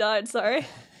rule when I died. Sorry.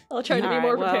 I'll try to be Alright,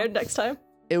 more well. prepared next time.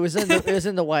 It was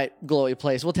in the white glowy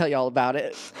place. We'll tell you all about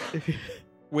it.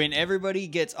 When everybody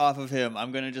gets off of him,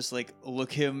 I'm gonna just like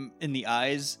look him in the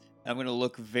eyes. I'm gonna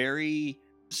look very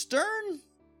stern,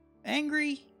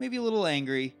 angry, maybe a little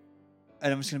angry,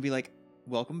 and I'm just gonna be like,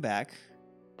 "Welcome back.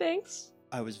 Thanks.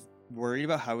 I was worried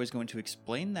about how I was going to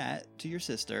explain that to your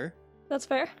sister." That's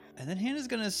fair. And then Hannah's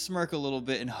gonna smirk a little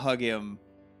bit and hug him.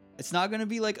 It's not gonna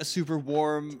be like a super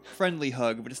warm, friendly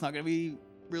hug, but it's not gonna be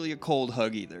really a cold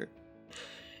hug either.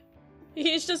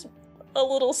 He's just a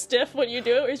little stiff when you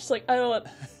do it. He's just like, I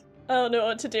don't know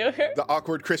what to do here. The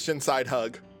awkward Christian side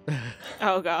hug.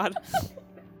 Oh, God.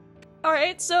 All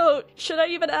right, so should I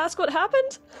even ask what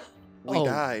happened? We Oh.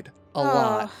 died. A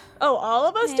lot. Oh, all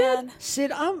of us did? Man.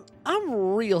 Sid, I'm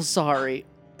real sorry.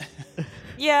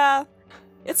 Yeah.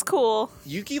 It's cool.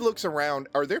 Yuki looks around.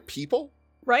 Are there people?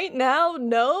 Right now,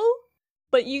 no.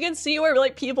 But you can see where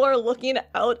like people are looking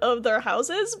out of their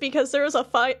houses because there was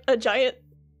a giant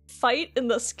fight in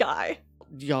the sky.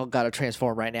 Y'all gotta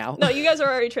transform right now. No, you guys are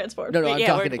already transformed. no, I'm Yeah,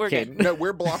 talking we're to good. Caden. No,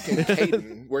 we're blocking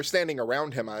Caden. We're standing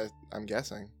around him, I'm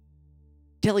guessing.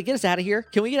 Telly, get us out of here.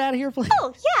 Can we get out of here, please?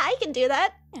 Oh, yeah, I can do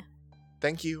that.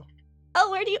 Thank you.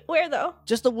 Oh, where though?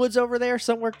 Just the woods over there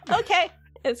somewhere. Okay.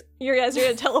 You guys are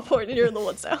gonna teleport and you're in the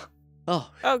woods now. Oh,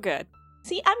 Oh, good.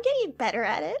 See, I'm getting better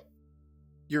at it.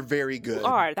 You're very good. You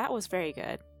are. That was very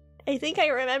good. I think I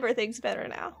remember things better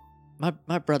now.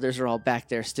 my brothers are all back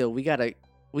there still. We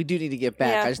do need to get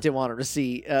back. Yeah. I just didn't want them to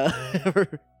see.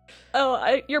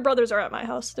 Oh, your brothers are at my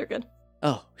house. They're good.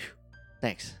 Oh, phew.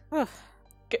 Thanks. Ugh.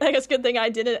 I guess good thing I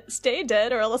didn't stay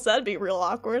dead, or else that'd be real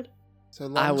awkward. So I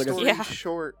long would've- story Yeah.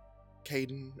 short,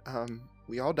 Caden,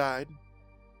 we all died.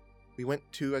 We went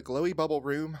to a glowy bubble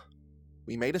room.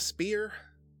 We made a spear.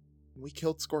 We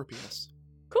killed Scorpius.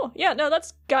 Cool. Yeah, no,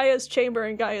 that's Gaia's chamber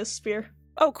and Gaia's spear.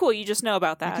 Oh, cool. You just know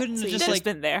about that. couldn't so have you've just, like,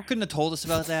 been there. Couldn't have told us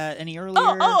about that any earlier.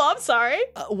 Oh, I'm sorry.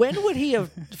 When would he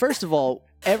have? First of all,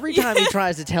 every time he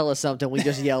tries to tell us something, we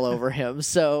just yell over him.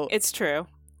 So, It's true.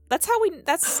 That's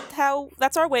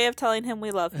our way of telling him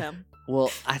we love him. well,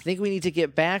 I think we need to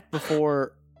get back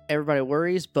before everybody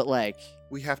worries. But like,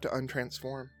 We have to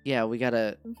untransform. yeah, we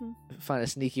gotta Mhm. find a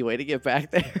sneaky way to get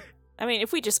back there. I mean,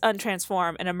 if we just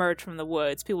untransform and emerge from the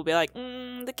woods, people will be like,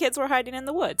 the kids were hiding in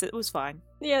the woods. It was fine.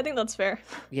 Yeah, I think that's fair.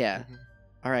 Yeah. Mhm.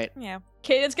 All right. Yeah.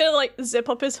 Caden's gonna like zip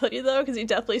up his hoodie though, because he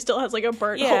definitely still has like a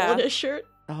burnt Yeah. hole in his shirt.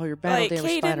 Oh, you're battle Like, damaged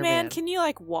Caden, Spider-Man. man, can you,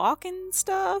 like, walk and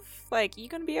stuff? Like, you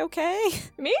gonna be okay?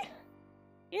 Me?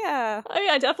 Yeah. I mean,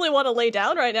 I definitely want to lay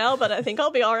down right now, but I think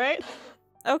I'll be all right.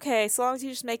 Okay, so long as you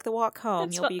just make the walk home,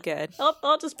 It's you'll fi- be good.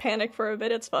 I'll just panic for a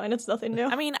bit. It's fine. It's nothing new.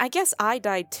 I mean, I guess I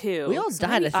died too. We all so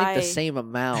died, I maybe think, the same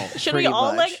amount. Should we pretty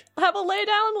all much. like have a lay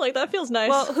down? Like that feels nice.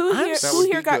 Well, who I'm here, s- That who would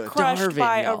here be got good. crushed Starving,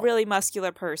 by a y'all. really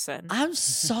muscular person? I'm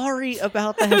sorry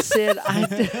about that, Sid.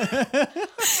 I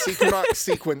Sequinox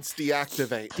sequence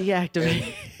deactivate.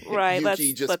 deactivate. Right,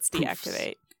 Yuki just let's poofs.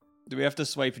 deactivate. Do we have to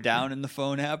swipe down in the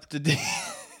phone app to do?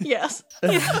 yes,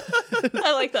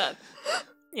 I like that.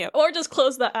 Yep. Or just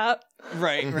close the app.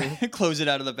 right. Close it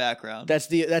out of the background. That's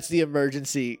the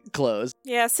emergency close.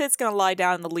 Yeah, Sid's gonna lie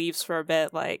down in the leaves for a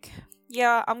bit, like,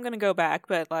 yeah, I'm gonna go back,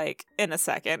 but like in a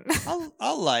second.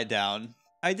 I'll lie down.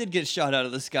 I did get shot out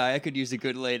of the sky. I could use a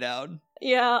good lay down.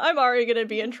 Yeah, I'm already gonna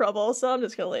be in trouble, so I'm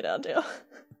just gonna lay down too.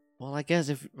 Well, I guess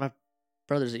if my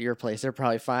brother's at your place, they're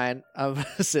probably fine. I'm gonna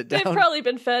sit They've down. probably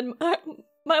been fed.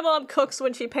 My mom cooks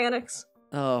when she panics.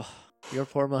 Oh, your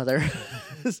poor mother.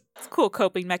 It's a cool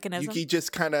coping mechanism. Yuki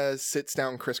just kind of sits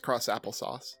down crisscross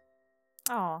applesauce.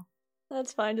 Oh.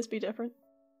 That's fine. Just be different.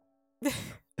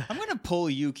 I'm gonna pull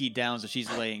Yuki down so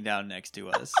she's laying down next to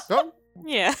us. Oh,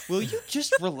 Yeah. Will you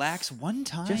just relax one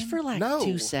time? Just for like No.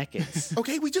 2 seconds.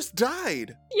 Okay, we just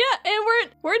died. Yeah, and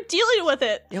we're dealing with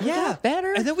it. Yeah, we Yeah. got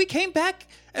better. And then we came back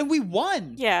and we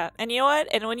won. Yeah. And you know what?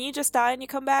 And when you just die and you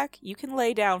come back, you can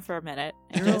lay down for a minute.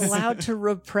 And You're just- allowed to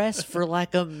repress for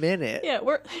like a minute. Yeah,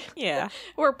 Yeah.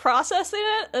 we're processing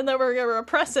it, and then we're gonna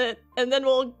repress it, and then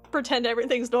we'll pretend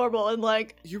everything's normal and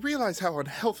like. You realize how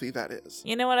unhealthy that is.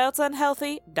 You know what else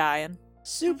unhealthy? Dying.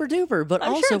 Super duper. But I'm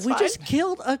sure also, it's we fine. just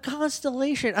killed a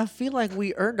constellation. I feel like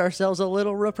we earned ourselves a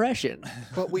little repression.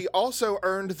 But we also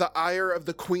earned the ire of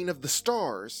the Queen of the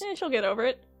Stars. She'll get over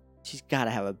it. She's got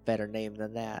to have a better name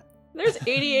than that. There's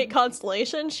 88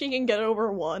 constellations. She can get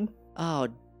over one. Oh,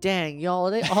 dang, y'all.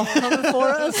 Are they all coming for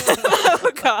us?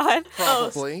 Oh, God.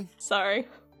 Probably. Sorry.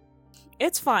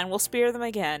 It's fine. We'll spear them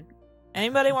again.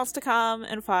 Anybody wants to come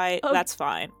and fight, Oh. that's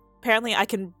fine. Apparently, I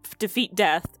can defeat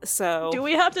death, so... Do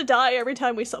we have to die every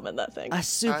time we summon that thing? I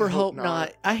super I hope hope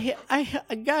not.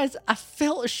 not. Guys, I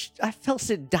felt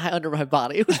Sid die under my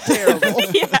body. It was terrible.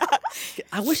 Yeah.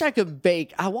 I wish I could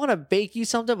bake. I want to bake you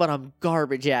something, but I'm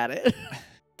garbage at it.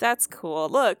 That's cool.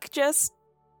 Look, just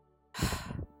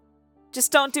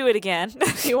don't do it again.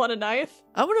 You want a knife?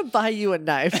 I'm gonna buy you a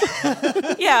knife.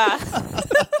 Yeah.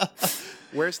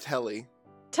 Where's Telly?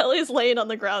 Telly's laying on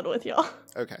the ground with y'all.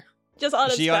 Okay. Just on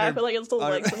Is its she on back her- with like its little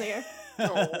on her- legs in the air.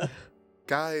 Oh,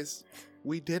 guys,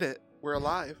 we did it. We're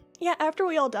alive. Yeah, after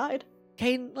we all died.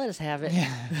 Caden, let us have it.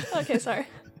 Yeah. Okay, sorry.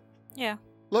 Yeah.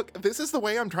 Look, this is the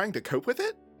way I'm trying to cope with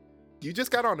it. You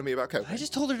just got on to me about coping. I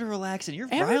just told her to relax and you're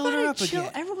riling her Everybody up chill.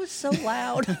 again. Everyone's so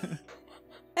loud.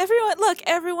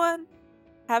 Everyone,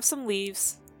 have some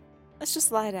leaves. Let's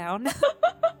just lie down.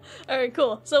 Alright,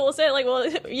 cool. So we'll say, like, well,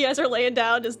 you guys are laying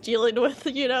down, just dealing with,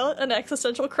 an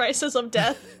existential crisis of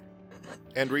death.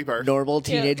 And rebirth. Normal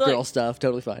teenage like- girl stuff.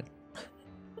 Totally fine.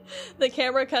 The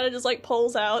camera kind of just,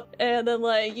 pulls out, and then,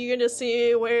 you can just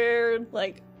see where,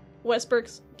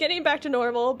 Westbrook's getting back to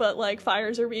normal, but,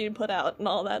 fires are being put out and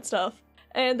all that stuff.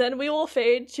 And then we will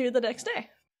fade to the next day.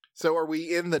 So are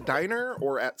we in the diner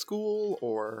or at school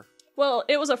or? Well,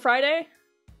 it was a Friday,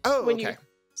 Oh, When okay. you-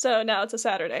 so now it's a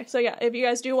Saturday. So yeah, if you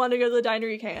guys do want to go to the diner,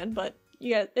 you can, but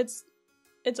it's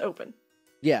open.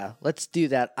 Yeah, let's do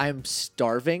that. I'm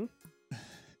starving.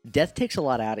 Death takes a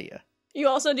lot out of you. You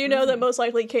also do know that most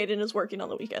likely Caden is working on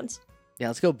the weekends. Yeah,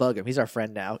 let's go bug him. He's our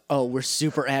friend now. Oh, we're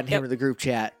super adding him Yep. to the group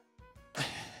chat.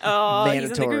 Oh, he's in the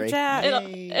Mandatory. group chat.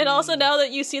 And also now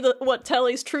that you see what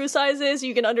Telly's true size is,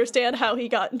 you can understand how he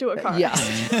got into a car. Yeah.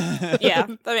 Yeah,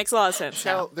 that makes a lot of sense.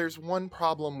 Shell, Now. there's one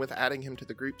problem with adding him to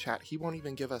the group chat. He won't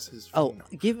even give us his Oh, phone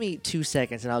number. give me 2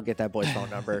 seconds and I'll get that boy's phone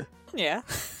number. Yeah.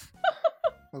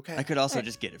 Okay. I could also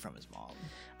just get it from his mom.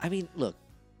 I mean, look,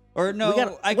 Or no,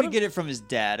 gotta- I what could I'm- get it from his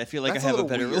dad. I feel like That's I a have a little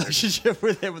better weird. relationship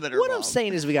with him than her what mom. I'm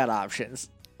saying is we got options.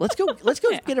 Let's go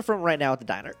Yeah. get it from right now at the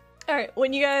diner. All right,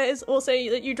 when you guys will say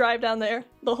that you drive down there,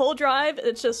 the whole drive,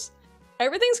 it's just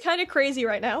everything's kind of crazy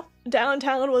right now.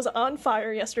 Downtown was on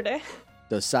fire yesterday.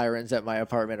 Those sirens at my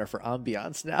apartment are for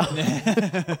ambiance now.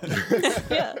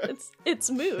 Yeah,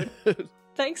 it's mood.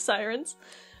 Thanks, sirens.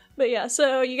 But yeah,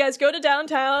 so you guys go to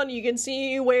downtown. You can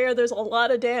see where there's a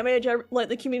lot of damage. Like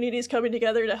the community's coming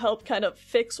together to help kind of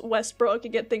fix Westbrook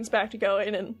and get things back to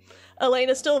going. And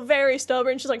Elena's still very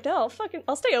stubborn. She's like, "No,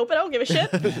 I'll stay open. I don't give a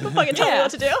shit. Don't fucking tell me Yeah.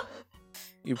 what to do."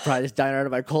 You probably just diner out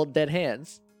of my cold dead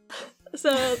hands.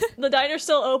 So the diner's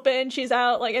still open. She's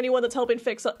out. Like anyone that's helping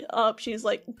fix up, she's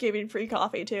like giving free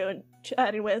coffee to and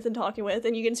chatting with and talking with.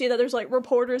 And you can see that there's like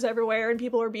reporters everywhere and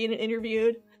people are being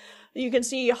interviewed. You can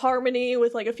see Harmony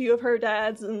with like a few of her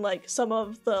dads and like some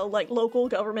of the like local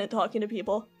government talking to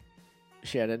people.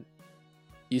 Shannon,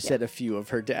 you said a few of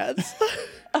her dads.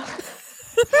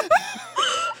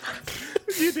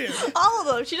 You did. All of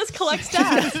them. She just collects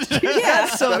dads. Yeah.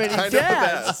 so That's many kind of the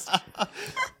dads. best.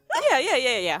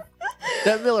 Yeah.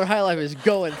 That Miller High Life is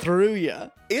going through you.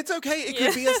 It's okay. It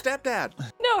could be a stepdad.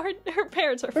 No, her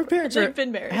parents are. Her parents they've are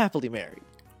been married. happily married.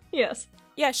 Yes.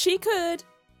 Yeah, she could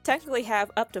technically have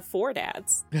up to 4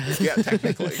 dads. Yeah,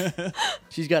 technically.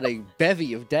 She's got a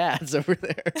bevy of dads over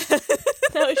there.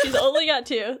 No, she's only got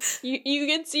 2. You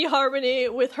can see Harmony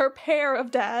with her pair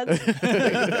of dads.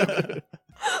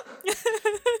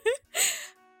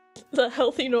 The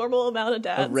healthy, normal amount of A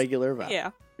dads. regular amount.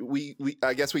 Yeah. we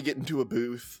I guess we get into a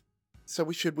booth. So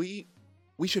we should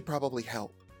probably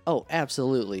help. Oh,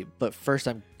 absolutely. But first,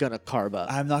 I'm gonna carb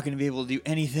up. I'm not going to be able to do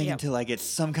anything Yep. until I get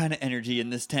some kind of energy in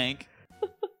this tank.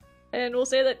 And we'll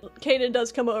say that Kaden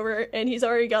does come over, and he's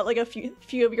already got like a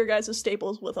few of your guys'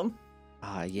 staples with him.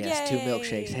 Ah, yes, 2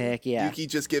 milkshakes. Yay. Heck yeah. Yuki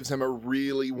just gives him a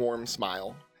really warm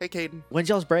smile. Hey, Caden. When's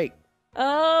y'all's break?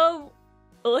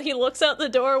 Well, he looks out the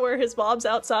door where his mom's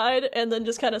outside, and then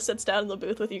just kind of sits down in the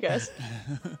booth with you guys.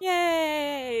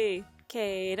 Yay!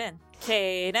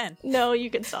 Caden. No, you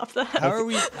can stop that. How are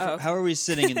we? Oh. How are we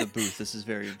sitting in the booth? This is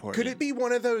very important. Could it be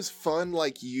one of those fun,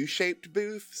 like, U-shaped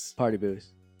booths? Party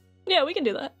booth. Yeah, we can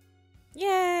do that.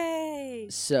 Yay!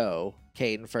 So,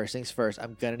 Caden, first things first,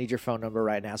 I'm gonna need your phone number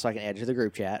right now so I can add you to the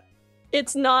group chat.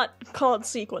 It's not called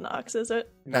Sequinox, is it?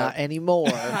 Not anymore.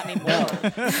 Not anymore. No.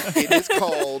 It is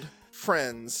called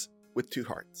Friends with Two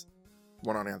Hearts.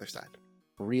 One on the other side.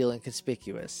 Real and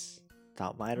conspicuous.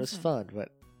 Thought mine was fun, but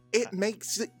It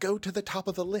makes it go to the top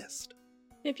of the list.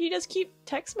 If you just keep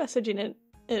text messaging it,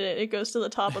 it goes to the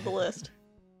top of the list.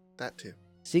 That too.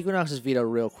 Sequinox's veto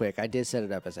real quick. I did set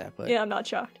it up as that, but Yeah, I'm not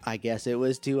shocked. I guess it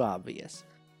was too obvious.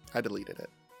 I deleted it.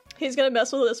 He's gonna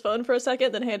mess with his phone for a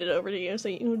second, then hand it over to you so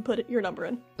you can put your number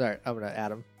in. All right, I'm gonna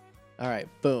add him. All right,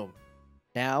 boom.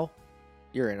 Now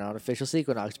you're in on official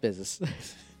Sequinox business.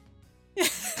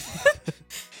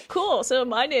 Cool, so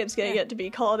my name's gonna get to be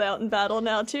called out in battle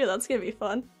now too. That's gonna be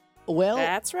fun. Well,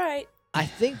 That's right. I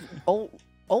think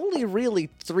only really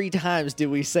 3 times did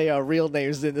we say our real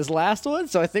names in this last one,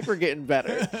 so I think we're getting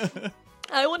better.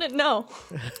 I wouldn't know.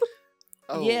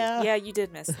 Oh, Yeah, you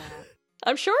did miss that.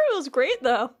 I'm sure it was great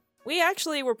though. We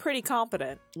actually were pretty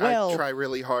competent. Well, I try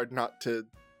really hard not to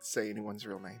say anyone's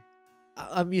real name.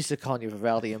 I'm used to calling you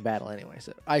Vivaldi in battle anyway,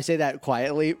 so I say that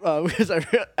quietly because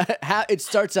it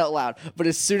starts out loud, but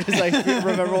as soon as I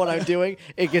remember what I'm doing,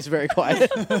 it gets very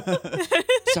quiet.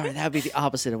 Sorry, that would be the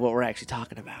opposite of what we're actually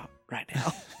talking about right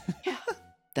now. Yeah,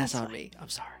 That's on me. I'm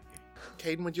sorry.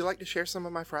 Caden, would you like to share some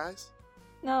of my fries?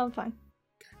 No, I'm fine.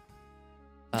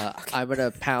 I'm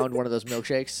gonna pound one of those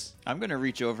milkshakes. I'm gonna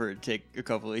reach over and take a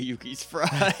couple of Yuki's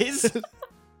fries.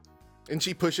 And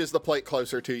she pushes the plate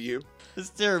closer to you.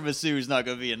 This tiramisu is not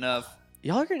gonna be enough.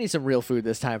 Y'all are gonna need some real food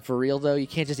this time. For real though, you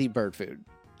can't just eat bird food.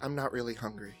 I'm not really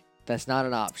hungry. That's not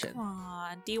an option. Come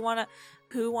on. Do you want to...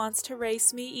 Who wants to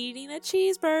race me eating a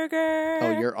cheeseburger?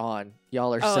 Oh, you're on.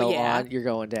 Y'all are Oh, so yeah. on. You're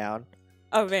going down.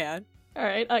 Oh, man.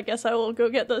 Alright, I guess I will go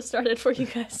get those started for you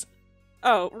guys.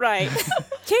 Oh, right.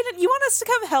 Kaden, you want us to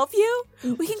come help you?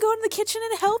 We can go in the kitchen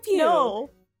and help you.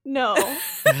 No.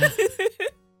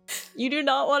 You do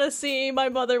not want to see my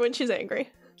mother when she's angry.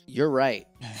 You're right.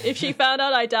 If she found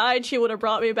out I died, she would have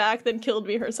brought me back, then killed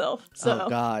me herself. So Oh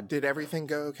God. Did everything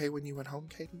go okay when you went home,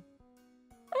 Caden?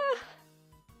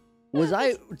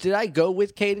 Did I go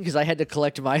with Caden because I had to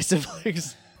collect my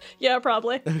siblings? yeah,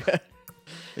 probably. Is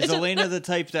It's a- Elena the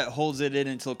type that holds it in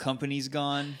until company's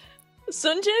gone?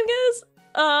 Sunjin is?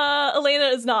 Elena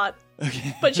is not.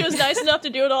 Okay. But she was nice enough to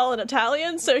do it all in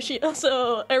Italian,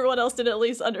 so everyone else did at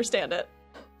least understand it.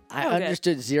 I Okay.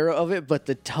 understood 0 of it, but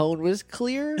the tone was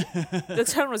clear. The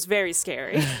tone was very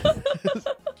scary.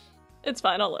 It's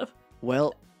fine, I'll live.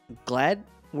 Well, glad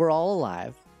we're all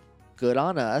alive. Good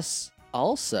on us.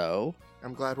 Also,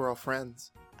 I'm glad we're all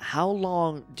friends. how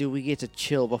long do we get to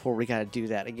chill before we gotta do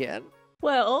that again?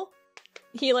 Well,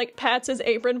 he pats his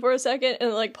apron for a second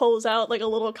and pulls out a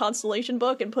little constellation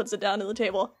book and puts it down on the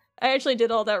table. I actually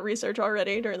did all that research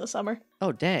already during the summer.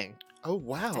 Oh, dang. Oh,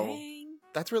 wow. Dang.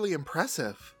 That's really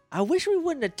impressive. I wish we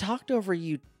wouldn't have talked over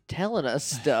you telling us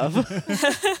stuff.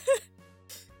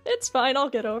 It's fine, I'll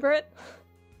get over it.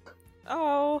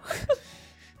 Oh.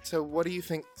 So what do you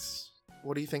think's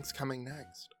coming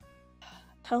next?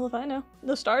 Hell if I know.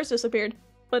 The stars disappeared.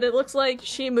 But it looks like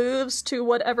she moves to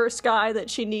whatever sky that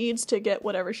she needs to get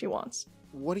whatever she wants.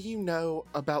 What do you know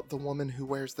about the woman who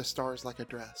wears the stars like a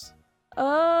dress?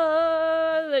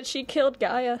 That she killed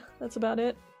Gaia. That's about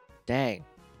it. Dang.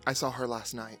 I saw her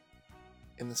last night.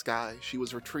 In the sky. She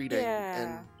was retreating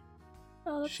Yeah.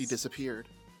 Oh, and she disappeared.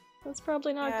 That's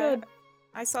probably not Yeah. good.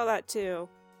 I saw that too.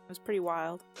 It was pretty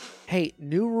wild. Hey,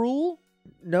 new rule?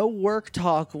 No work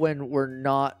talk when we're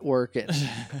not working.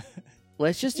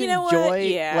 Let's just You know what? enjoy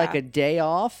Yeah. a day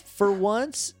off for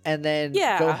once and then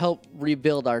Yeah. go help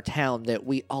rebuild our town that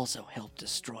we also helped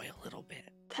destroy a little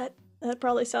bit. That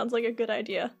probably sounds like a good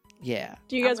idea. Yeah.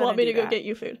 Do you I'm guys want gonna me to do go that. get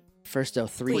you food? First though,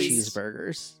 3 Please.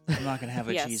 cheeseburgers. I'm not gonna have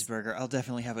a Yes. cheeseburger. I'll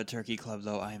definitely have a turkey club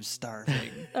though. I am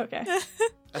starving. Okay.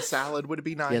 A salad would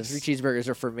be nice. Yeah, 3 cheeseburgers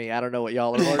are for me. I don't know what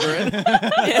y'all are ordering.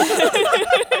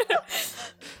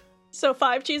 So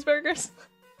 5 cheeseburgers?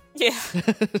 Yeah.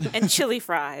 And chili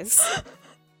fries.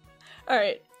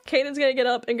 Alright. Caden's gonna get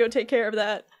up and go take care of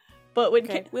that. But when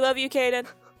Okay. We love you, Kaden.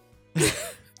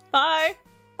 Hi!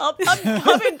 I'm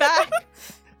coming back!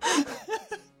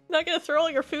 Not gonna throw all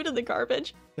your food in the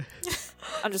garbage.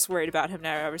 I'm just worried about him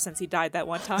now ever since he died that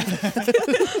one time.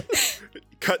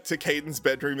 Cut to Caden's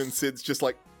bedroom and Sid's just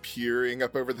peering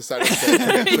up over the side of the bed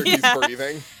to make sure Yeah. he's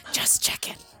breathing. Just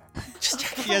checking. Just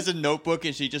check She has a notebook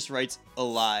and she just writes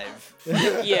alive.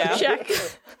 Yeah. Check.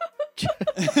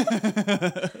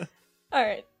 All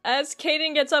right. As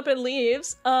Kaden gets up and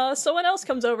leaves, someone else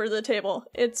comes over to the table.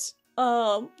 It's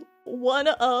one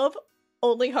of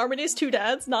only Harmony's two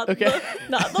dads, not Okay.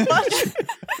 the bunch.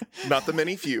 Not the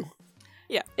many few.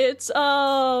 It's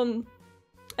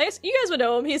I guess you guys would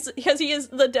know him. Because he is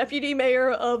the deputy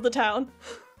mayor of the town,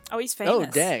 Oh, he's famous. Oh,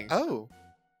 dang. Oh.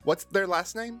 What's their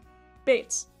last name?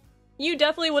 Bates. You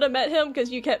definitely would have met him because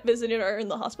you kept visiting her in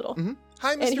the hospital.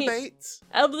 Hi, And Mr. he- Bates.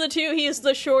 Out of the two, he is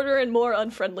the shorter and more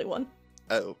unfriendly one.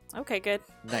 Oh. Okay, good.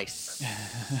 Nice.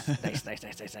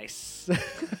 Nice.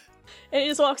 And he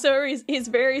just walks over. He's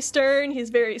very stern. He's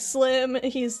very slim.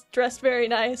 He's dressed very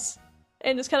nice,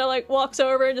 and just kind of like walks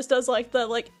over and just does like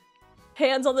the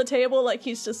hands on the table, like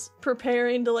he's just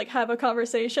preparing to have a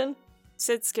conversation.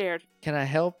 Sid's scared. Can I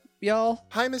help y'all?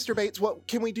 Hi, Mr. Bates. What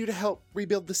can we do to help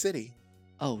rebuild the city?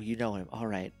 Oh, you know him. All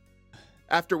right.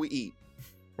 After we eat.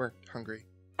 We're hungry.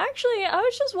 Actually, I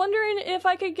was just wondering if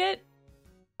I could get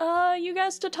you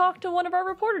guys to talk to one of our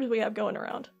reporters we have going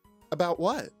around. About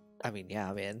what? I mean, yeah,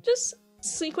 I'm in. Just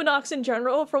Sequinox in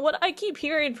general. From what I keep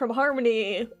hearing from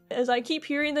Harmony, is I keep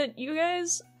hearing that you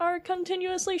guys are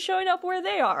continuously showing up where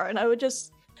they are, and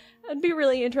I'd be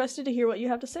really interested to hear what you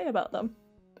have to say about them.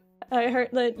 I heard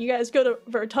that you guys go to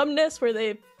Vertumnus,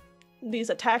 where these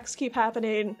attacks keep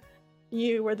happening.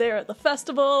 You were there at the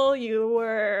festival. You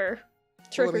were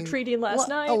trick-or-treating last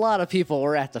night. A lot of people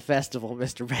were at the festival,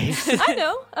 Mr. Bates. I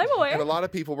know, I'm aware. And a lot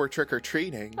of people were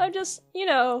trick-or-treating. I'm just,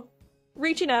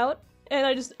 reaching out, and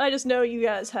I just know you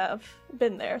guys have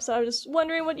been there. So I'm just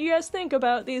wondering what you guys think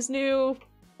about these new,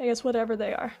 I guess, whatever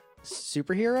they are.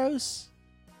 Superheroes?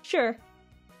 Sure.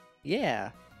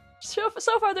 Yeah. So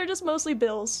far, they're just mostly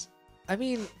bills. I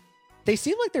mean, they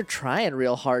seem like they're trying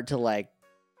real hard to,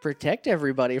 protect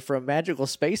everybody from magical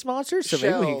space monsters, so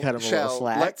maybe we can cut them a little Shell,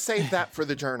 slack. let's save that for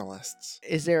the journalists.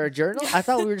 Is there a journal? I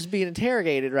thought we were just being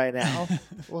interrogated right now.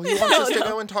 Well, he wants us to No.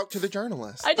 go and talk to the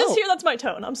journalists. I just Oh. hear that's my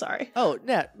tone. I'm sorry. Oh,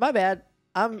 no, my bad.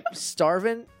 I'm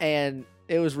starving, and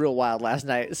it was real wild last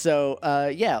night. So,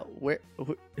 yeah,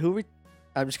 who we?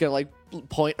 I'm just gonna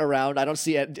point around. I don't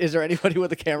see it. Is there anybody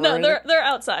with a camera? No, or anything? they're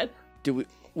outside. Do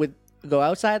we go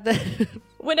outside then?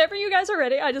 Whenever you guys are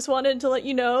ready, I just wanted to let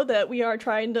you know that we are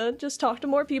trying to just talk to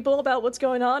more people about what's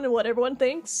going on and what everyone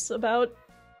thinks about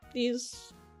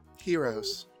these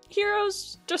Heroes.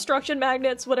 heroes, destruction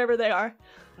magnets, whatever they are.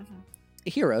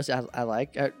 Heroes, I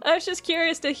like. I was just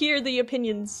curious to hear the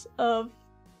opinions of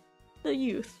the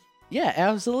youth. Yeah,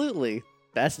 absolutely.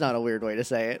 That's not a weird way to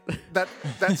say it. That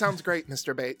sounds great,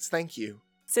 Mr. Bates. Thank you.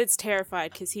 Sid's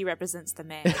terrified because he represents the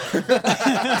man.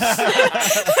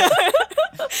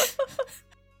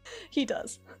 He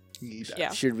does. He does.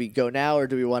 Yeah. Should we go now, or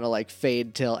do we want to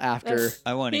fade till after? That's-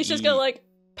 I want to He's eat. just gonna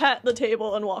pat the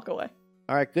table and walk away.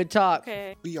 All right, good talk.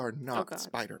 Okay. We are not God.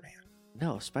 Spider-Man.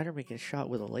 No, Spider-Man gets shot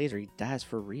with a laser. He dies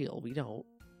for real. We don't.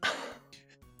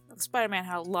 Spider-Man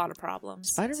had a lot of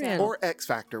problems. Spider-Man- so- Or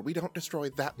X-Factor. We don't destroy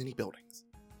that many buildings.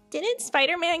 Didn't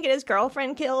Spider-Man get his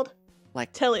girlfriend killed?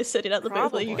 Like, Tilly's sitting at the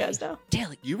booth, let you Probably. guys know.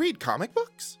 Taylor, You read comic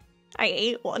books? I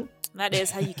ate one. That is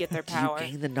how you get their do you power.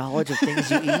 gain the knowledge of things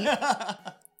you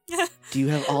eat? Do you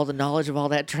have all the knowledge of all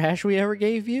that trash we ever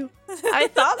gave you? I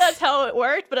thought that's how it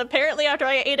worked, but apparently after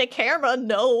I ate a camera,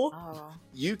 no. Oh.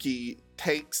 Yuki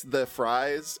takes the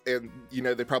fries, and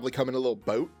they probably come in a little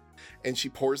boat, and she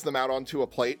pours them out onto a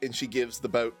plate, and she gives the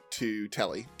boat to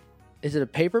Telly. Is it a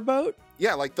paper boat?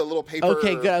 Yeah, like the little paper.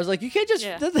 Okay, good. I was like, you can't just.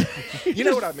 Yeah. You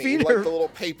know what I mean? Like the little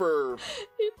paper.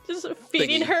 Just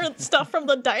feeding Thingy. her stuff from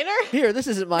the diner. Here, this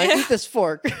isn't mine. Eat this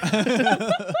fork.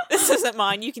 This isn't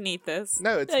mine. You can eat this.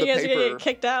 No, it's Yeah, the you guys are gonna paper get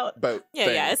kicked out. boat. Yeah,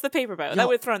 thing. yeah, it's the paper boat. Yo, That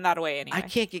would have thrown that away anyway. I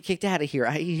can't get kicked out of here.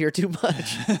 I eat here too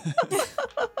much.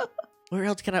 Where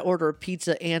else can I order a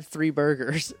pizza and 3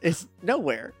 burgers? It's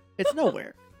nowhere. It's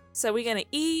nowhere. So we're gonna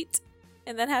eat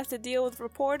and then have to deal with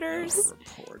reporters.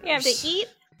 You have to eat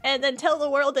and then tell the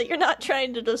world that you're not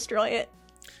trying to destroy it.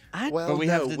 Well, But we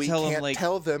no, have to we tell 'em, can't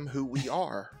tell them who we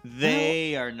are.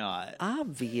 They are not.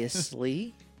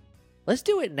 Obviously. Let's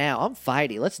do it now. I'm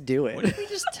fighty. Let's do What if it. we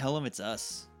just tell them it's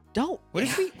us? Don't. What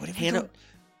if we? What if we Hannah, go,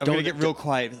 I'm don't- gonna get real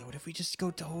quiet. What if we just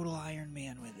go total Iron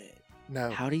Man with it? No.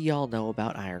 How do y'all know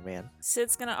about Iron Man?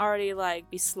 Sid's gonna already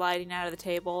be sliding out of the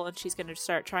table, and she's gonna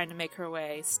start trying to make her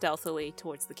way stealthily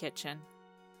towards the kitchen.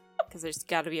 Because there's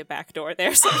got to be a back door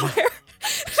there somewhere.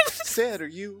 Sid, are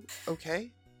you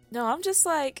okay? No, I'm just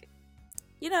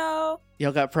Y'all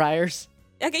got priors?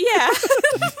 okay, yeah.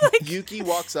 Yuki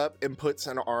walks up and puts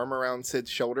an arm around Sid's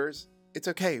shoulders. It's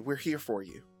okay. We're here for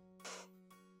you.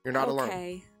 You're not alone.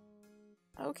 Okay.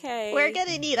 Okay. We're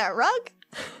gonna need a rug.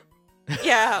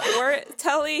 Yeah, we're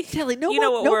Telly. Telly, no You more,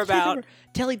 know what no we're takeover. about.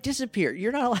 Telly, disappear.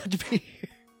 You're not allowed to be here.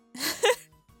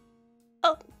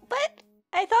 Oh, but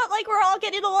I thought like we're all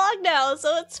getting along now,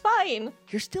 so it's fine.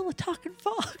 You're still a talking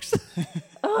fox.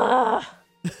 Ugh.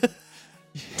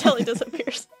 Telly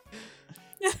disappears.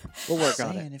 We'll work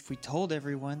on Saying it. if we told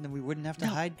everyone, then we wouldn't have to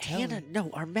No, hide Telly. Hannah, no.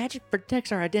 Our magic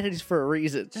protects our identities for a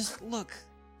reason. Just look.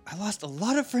 I lost a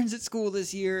lot of friends at school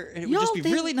this year, and it would just Y'all be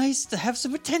didn't- really nice to have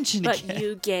some attention But again.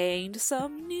 you gained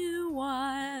some new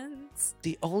ones.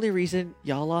 The only reason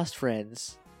y'all lost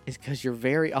friends is because you're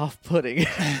very off-putting.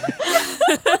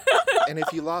 And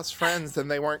if you lost friends, then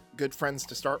they weren't good friends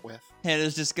to start with.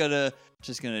 Hannah's just gonna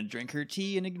drink her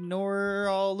tea and ignore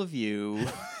all of you.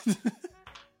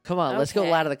 Come on, let's go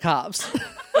Okay. lie to the cops.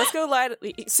 Let's go lie to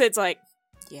Sid's like,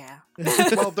 yeah.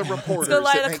 Well, the Let's reporters, go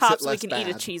lie it to the makes cops it so we less can eat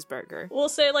a bad. cheeseburger. We'll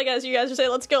say like as you guys are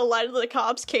saying, let's go lie to the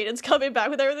cops. Caden's coming back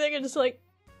with everything, and just like,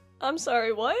 I'm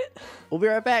sorry, what? We'll be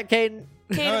right back, Caden.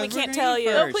 Kaden, No, we we're can't gonna tell eat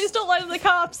you. No, first. please don't lie to the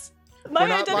cops. My We're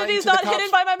not identity lying is to the not hidden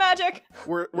cops. by my magic.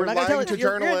 We're not gonna tell lying it. to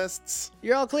You're good. journalists.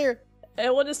 You're all clear.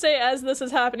 And we'll just say as this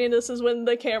is happening, this is when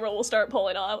the camera will start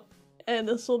pulling out. And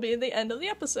this will be the end of the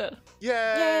episode.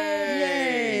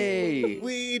 Yay! Yay!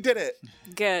 We did it.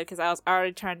 Good, because I was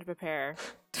already trying to prepare.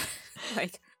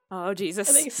 Like, oh, Jesus.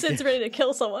 I think Sid's ready to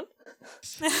kill someone.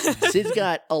 Sid's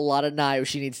got a lot of knives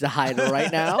she needs to hide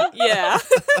right now Yeah.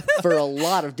 for a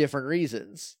lot of different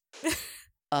reasons.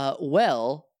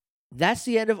 Well, that's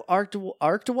the end of Arc 1?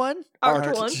 Arc one.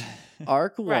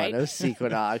 Arc 1 Right. of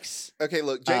Sequinox. Okay,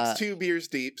 look, Jake's Uh, 2 beers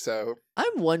deep, so.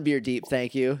 I'm 1 beer deep,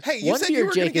 thank you. Hey, you one said beer you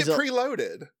were going to Jake get is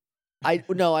preloaded. I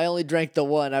only drank the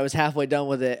one. I was halfway done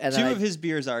with it, and Two then of his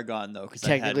beers are gone though, because I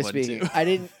had technically one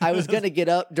speaking, too. I was gonna get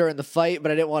up during the fight,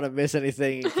 but I didn't want to miss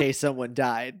anything in case someone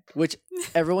died, which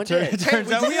everyone did. Turns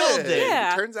Hey, out we all did.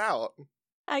 Yeah. Turns out.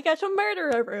 I got to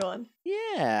murder everyone.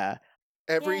 Yeah.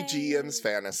 Every Yay. GM's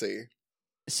fantasy.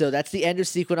 So that's the end of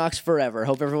Sequinox forever.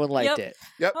 Hope everyone liked Yep. it.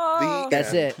 Yep. Oh. The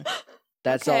That's end. it.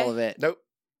 That's Okay. all of it. Nope.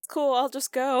 Cool, I'll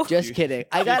just go. Just You- kidding.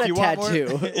 I got If a you want more-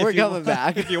 tattoo. if We're you coming want-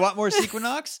 back. If you want more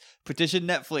Sequinox, petition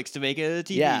Netflix to make it a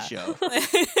TV Yeah. show.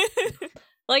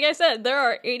 Like I said, there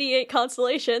are 88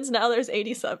 constellations. Now there's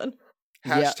 87.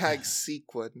 Yeah. Hashtag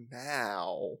Sequa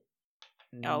now.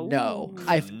 No.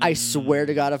 I swear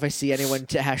to God, if I see anyone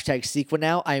to hashtag Sequa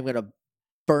now, I am going to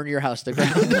burn your house to the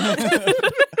ground.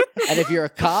 And if you're a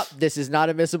cop, this is not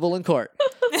admissible in court.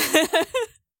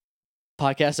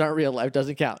 Podcasts aren't real. Life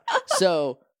doesn't count.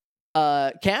 So,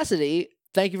 Cassidy,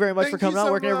 thank you very much Thank for coming you on.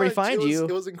 so Where can everybody much. find It was- you?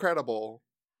 It was incredible.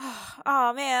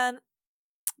 Oh man.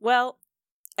 Well,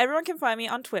 everyone can find me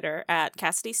on Twitter at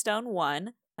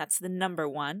CassidyStone1. That's the number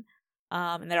 1.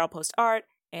 And there I'll post art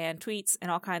and tweets and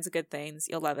all kinds of good things.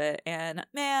 You'll love it. And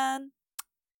man,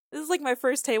 this is like my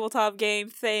first tabletop game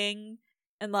thing.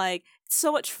 And like, it's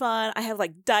so much fun. I have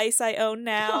like dice I own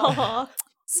now. Aw.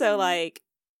 So like,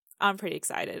 I'm pretty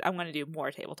excited. I'm going to do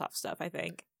more tabletop stuff, I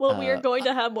think. Well, we are Uh, going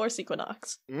to have more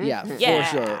Sequinox. Yeah, Mhm. Yeah.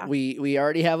 for sure. We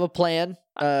already have a plan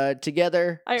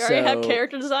together. I already have so-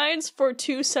 character designs for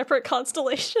 2 separate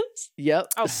constellations. Yep.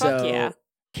 Oh, fuck so yeah.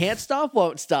 Can't stop,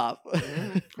 won't stop.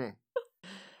 Mhm.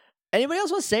 Anybody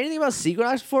else want to say anything about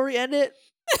Sequinox before we end it?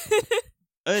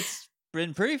 It's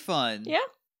been pretty fun. Yeah.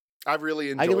 I've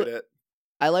really I can enjoyed li- it.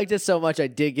 I liked it so much I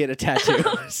did get a tattoo.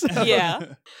 So-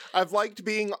 Yeah. I've liked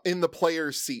being in the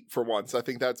player's seat for once. I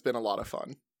think that's been a lot of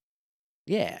fun.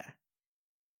 Yeah.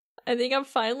 I think I'm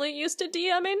finally used to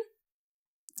DMing.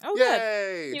 Oh, good.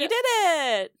 Yay! You did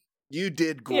it. You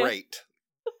did Yeah. great.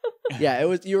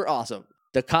 Yeah, you were awesome.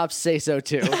 The cops say so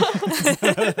too.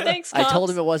 Thanks, I cops. told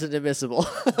him it wasn't admissible.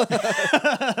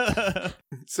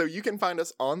 So you can find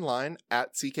us online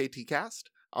at CKTcast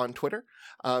on Twitter.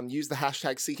 Use the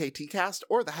hashtag CKTcast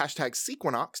or the hashtag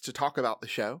Sequinox to talk about the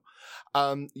show.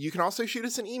 You can also shoot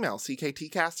us an email,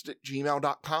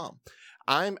 cktcast@gmail.com.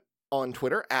 I'm on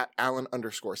Twitter at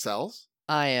Alan_Cells.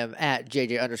 I am at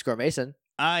JJ_Mason.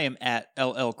 I am at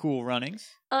LL Cool Runnings.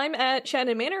 I'm at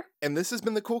Shannon Manor. And this has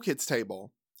been the Cool Kids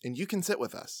Table, and you can sit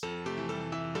with us.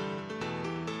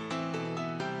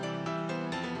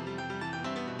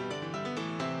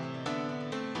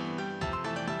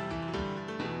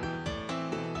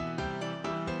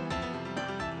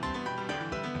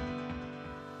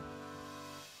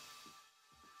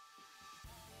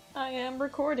 I am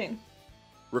recording.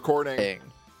 Recording.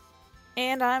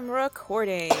 And I'm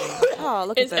recording. Oh,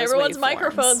 look at Is those everyone's waveforms.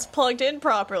 microphones plugged in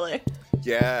properly?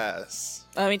 Yes.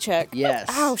 Let me check. Yes.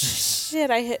 Oh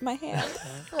shit! I hit my hand.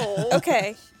 Oh.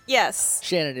 Okay. Yes.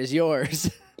 Shannon is yours.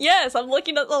 Yes, I'm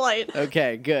looking at the light.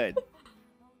 Okay, good.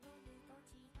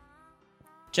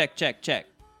 Check, check, check.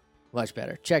 Much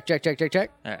better. Check, check, check, check,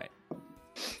 check. All right.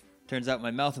 Turns out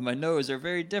my mouth and my nose are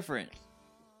very different.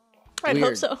 I'd hope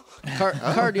Weird. so.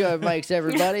 Cardio mics,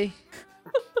 everybody.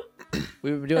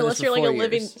 We've been doing Unless this you're for like 4 a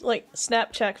living years. like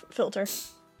Snapchat filter.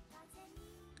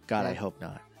 God, I hope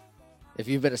not. If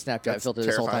you've been a Snapchat That's filter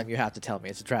this whole terrifying. time, you have to tell me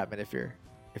it's a trap. And if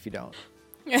you don't,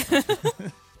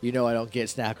 you know I don't get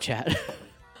Snapchat.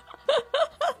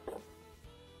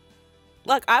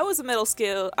 Look, I was a middle school.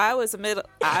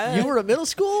 You were a middle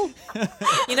school?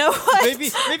 You know what?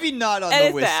 Maybe not on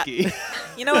Edit the that. whiskey.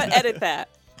 You know what? Edit that.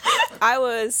 I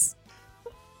was.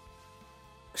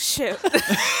 Shit.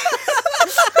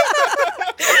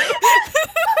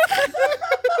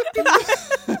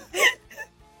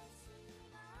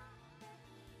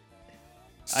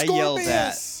 I yelled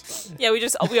at. Scorpius! Yeah,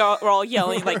 we're all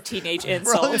yelling like teenage We're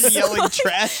all insults. just yelling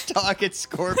trash talk at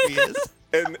Scorpius.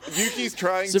 And Yuki's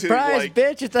trying Surprise, to like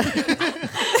bitch! It's you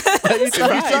Yuki's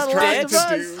thought you trying saw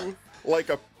to Us? do like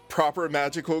a proper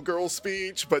magical girl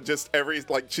speech, but just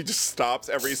she just stops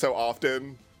every so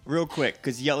often. Real quick,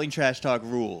 because yelling trash talk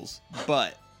rules.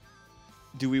 But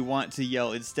do we want to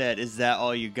yell instead? Is that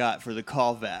all you got for the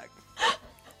callback?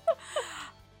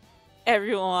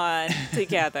 Everyone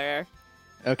together.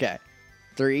 Okay,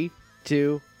 3,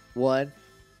 2, 1.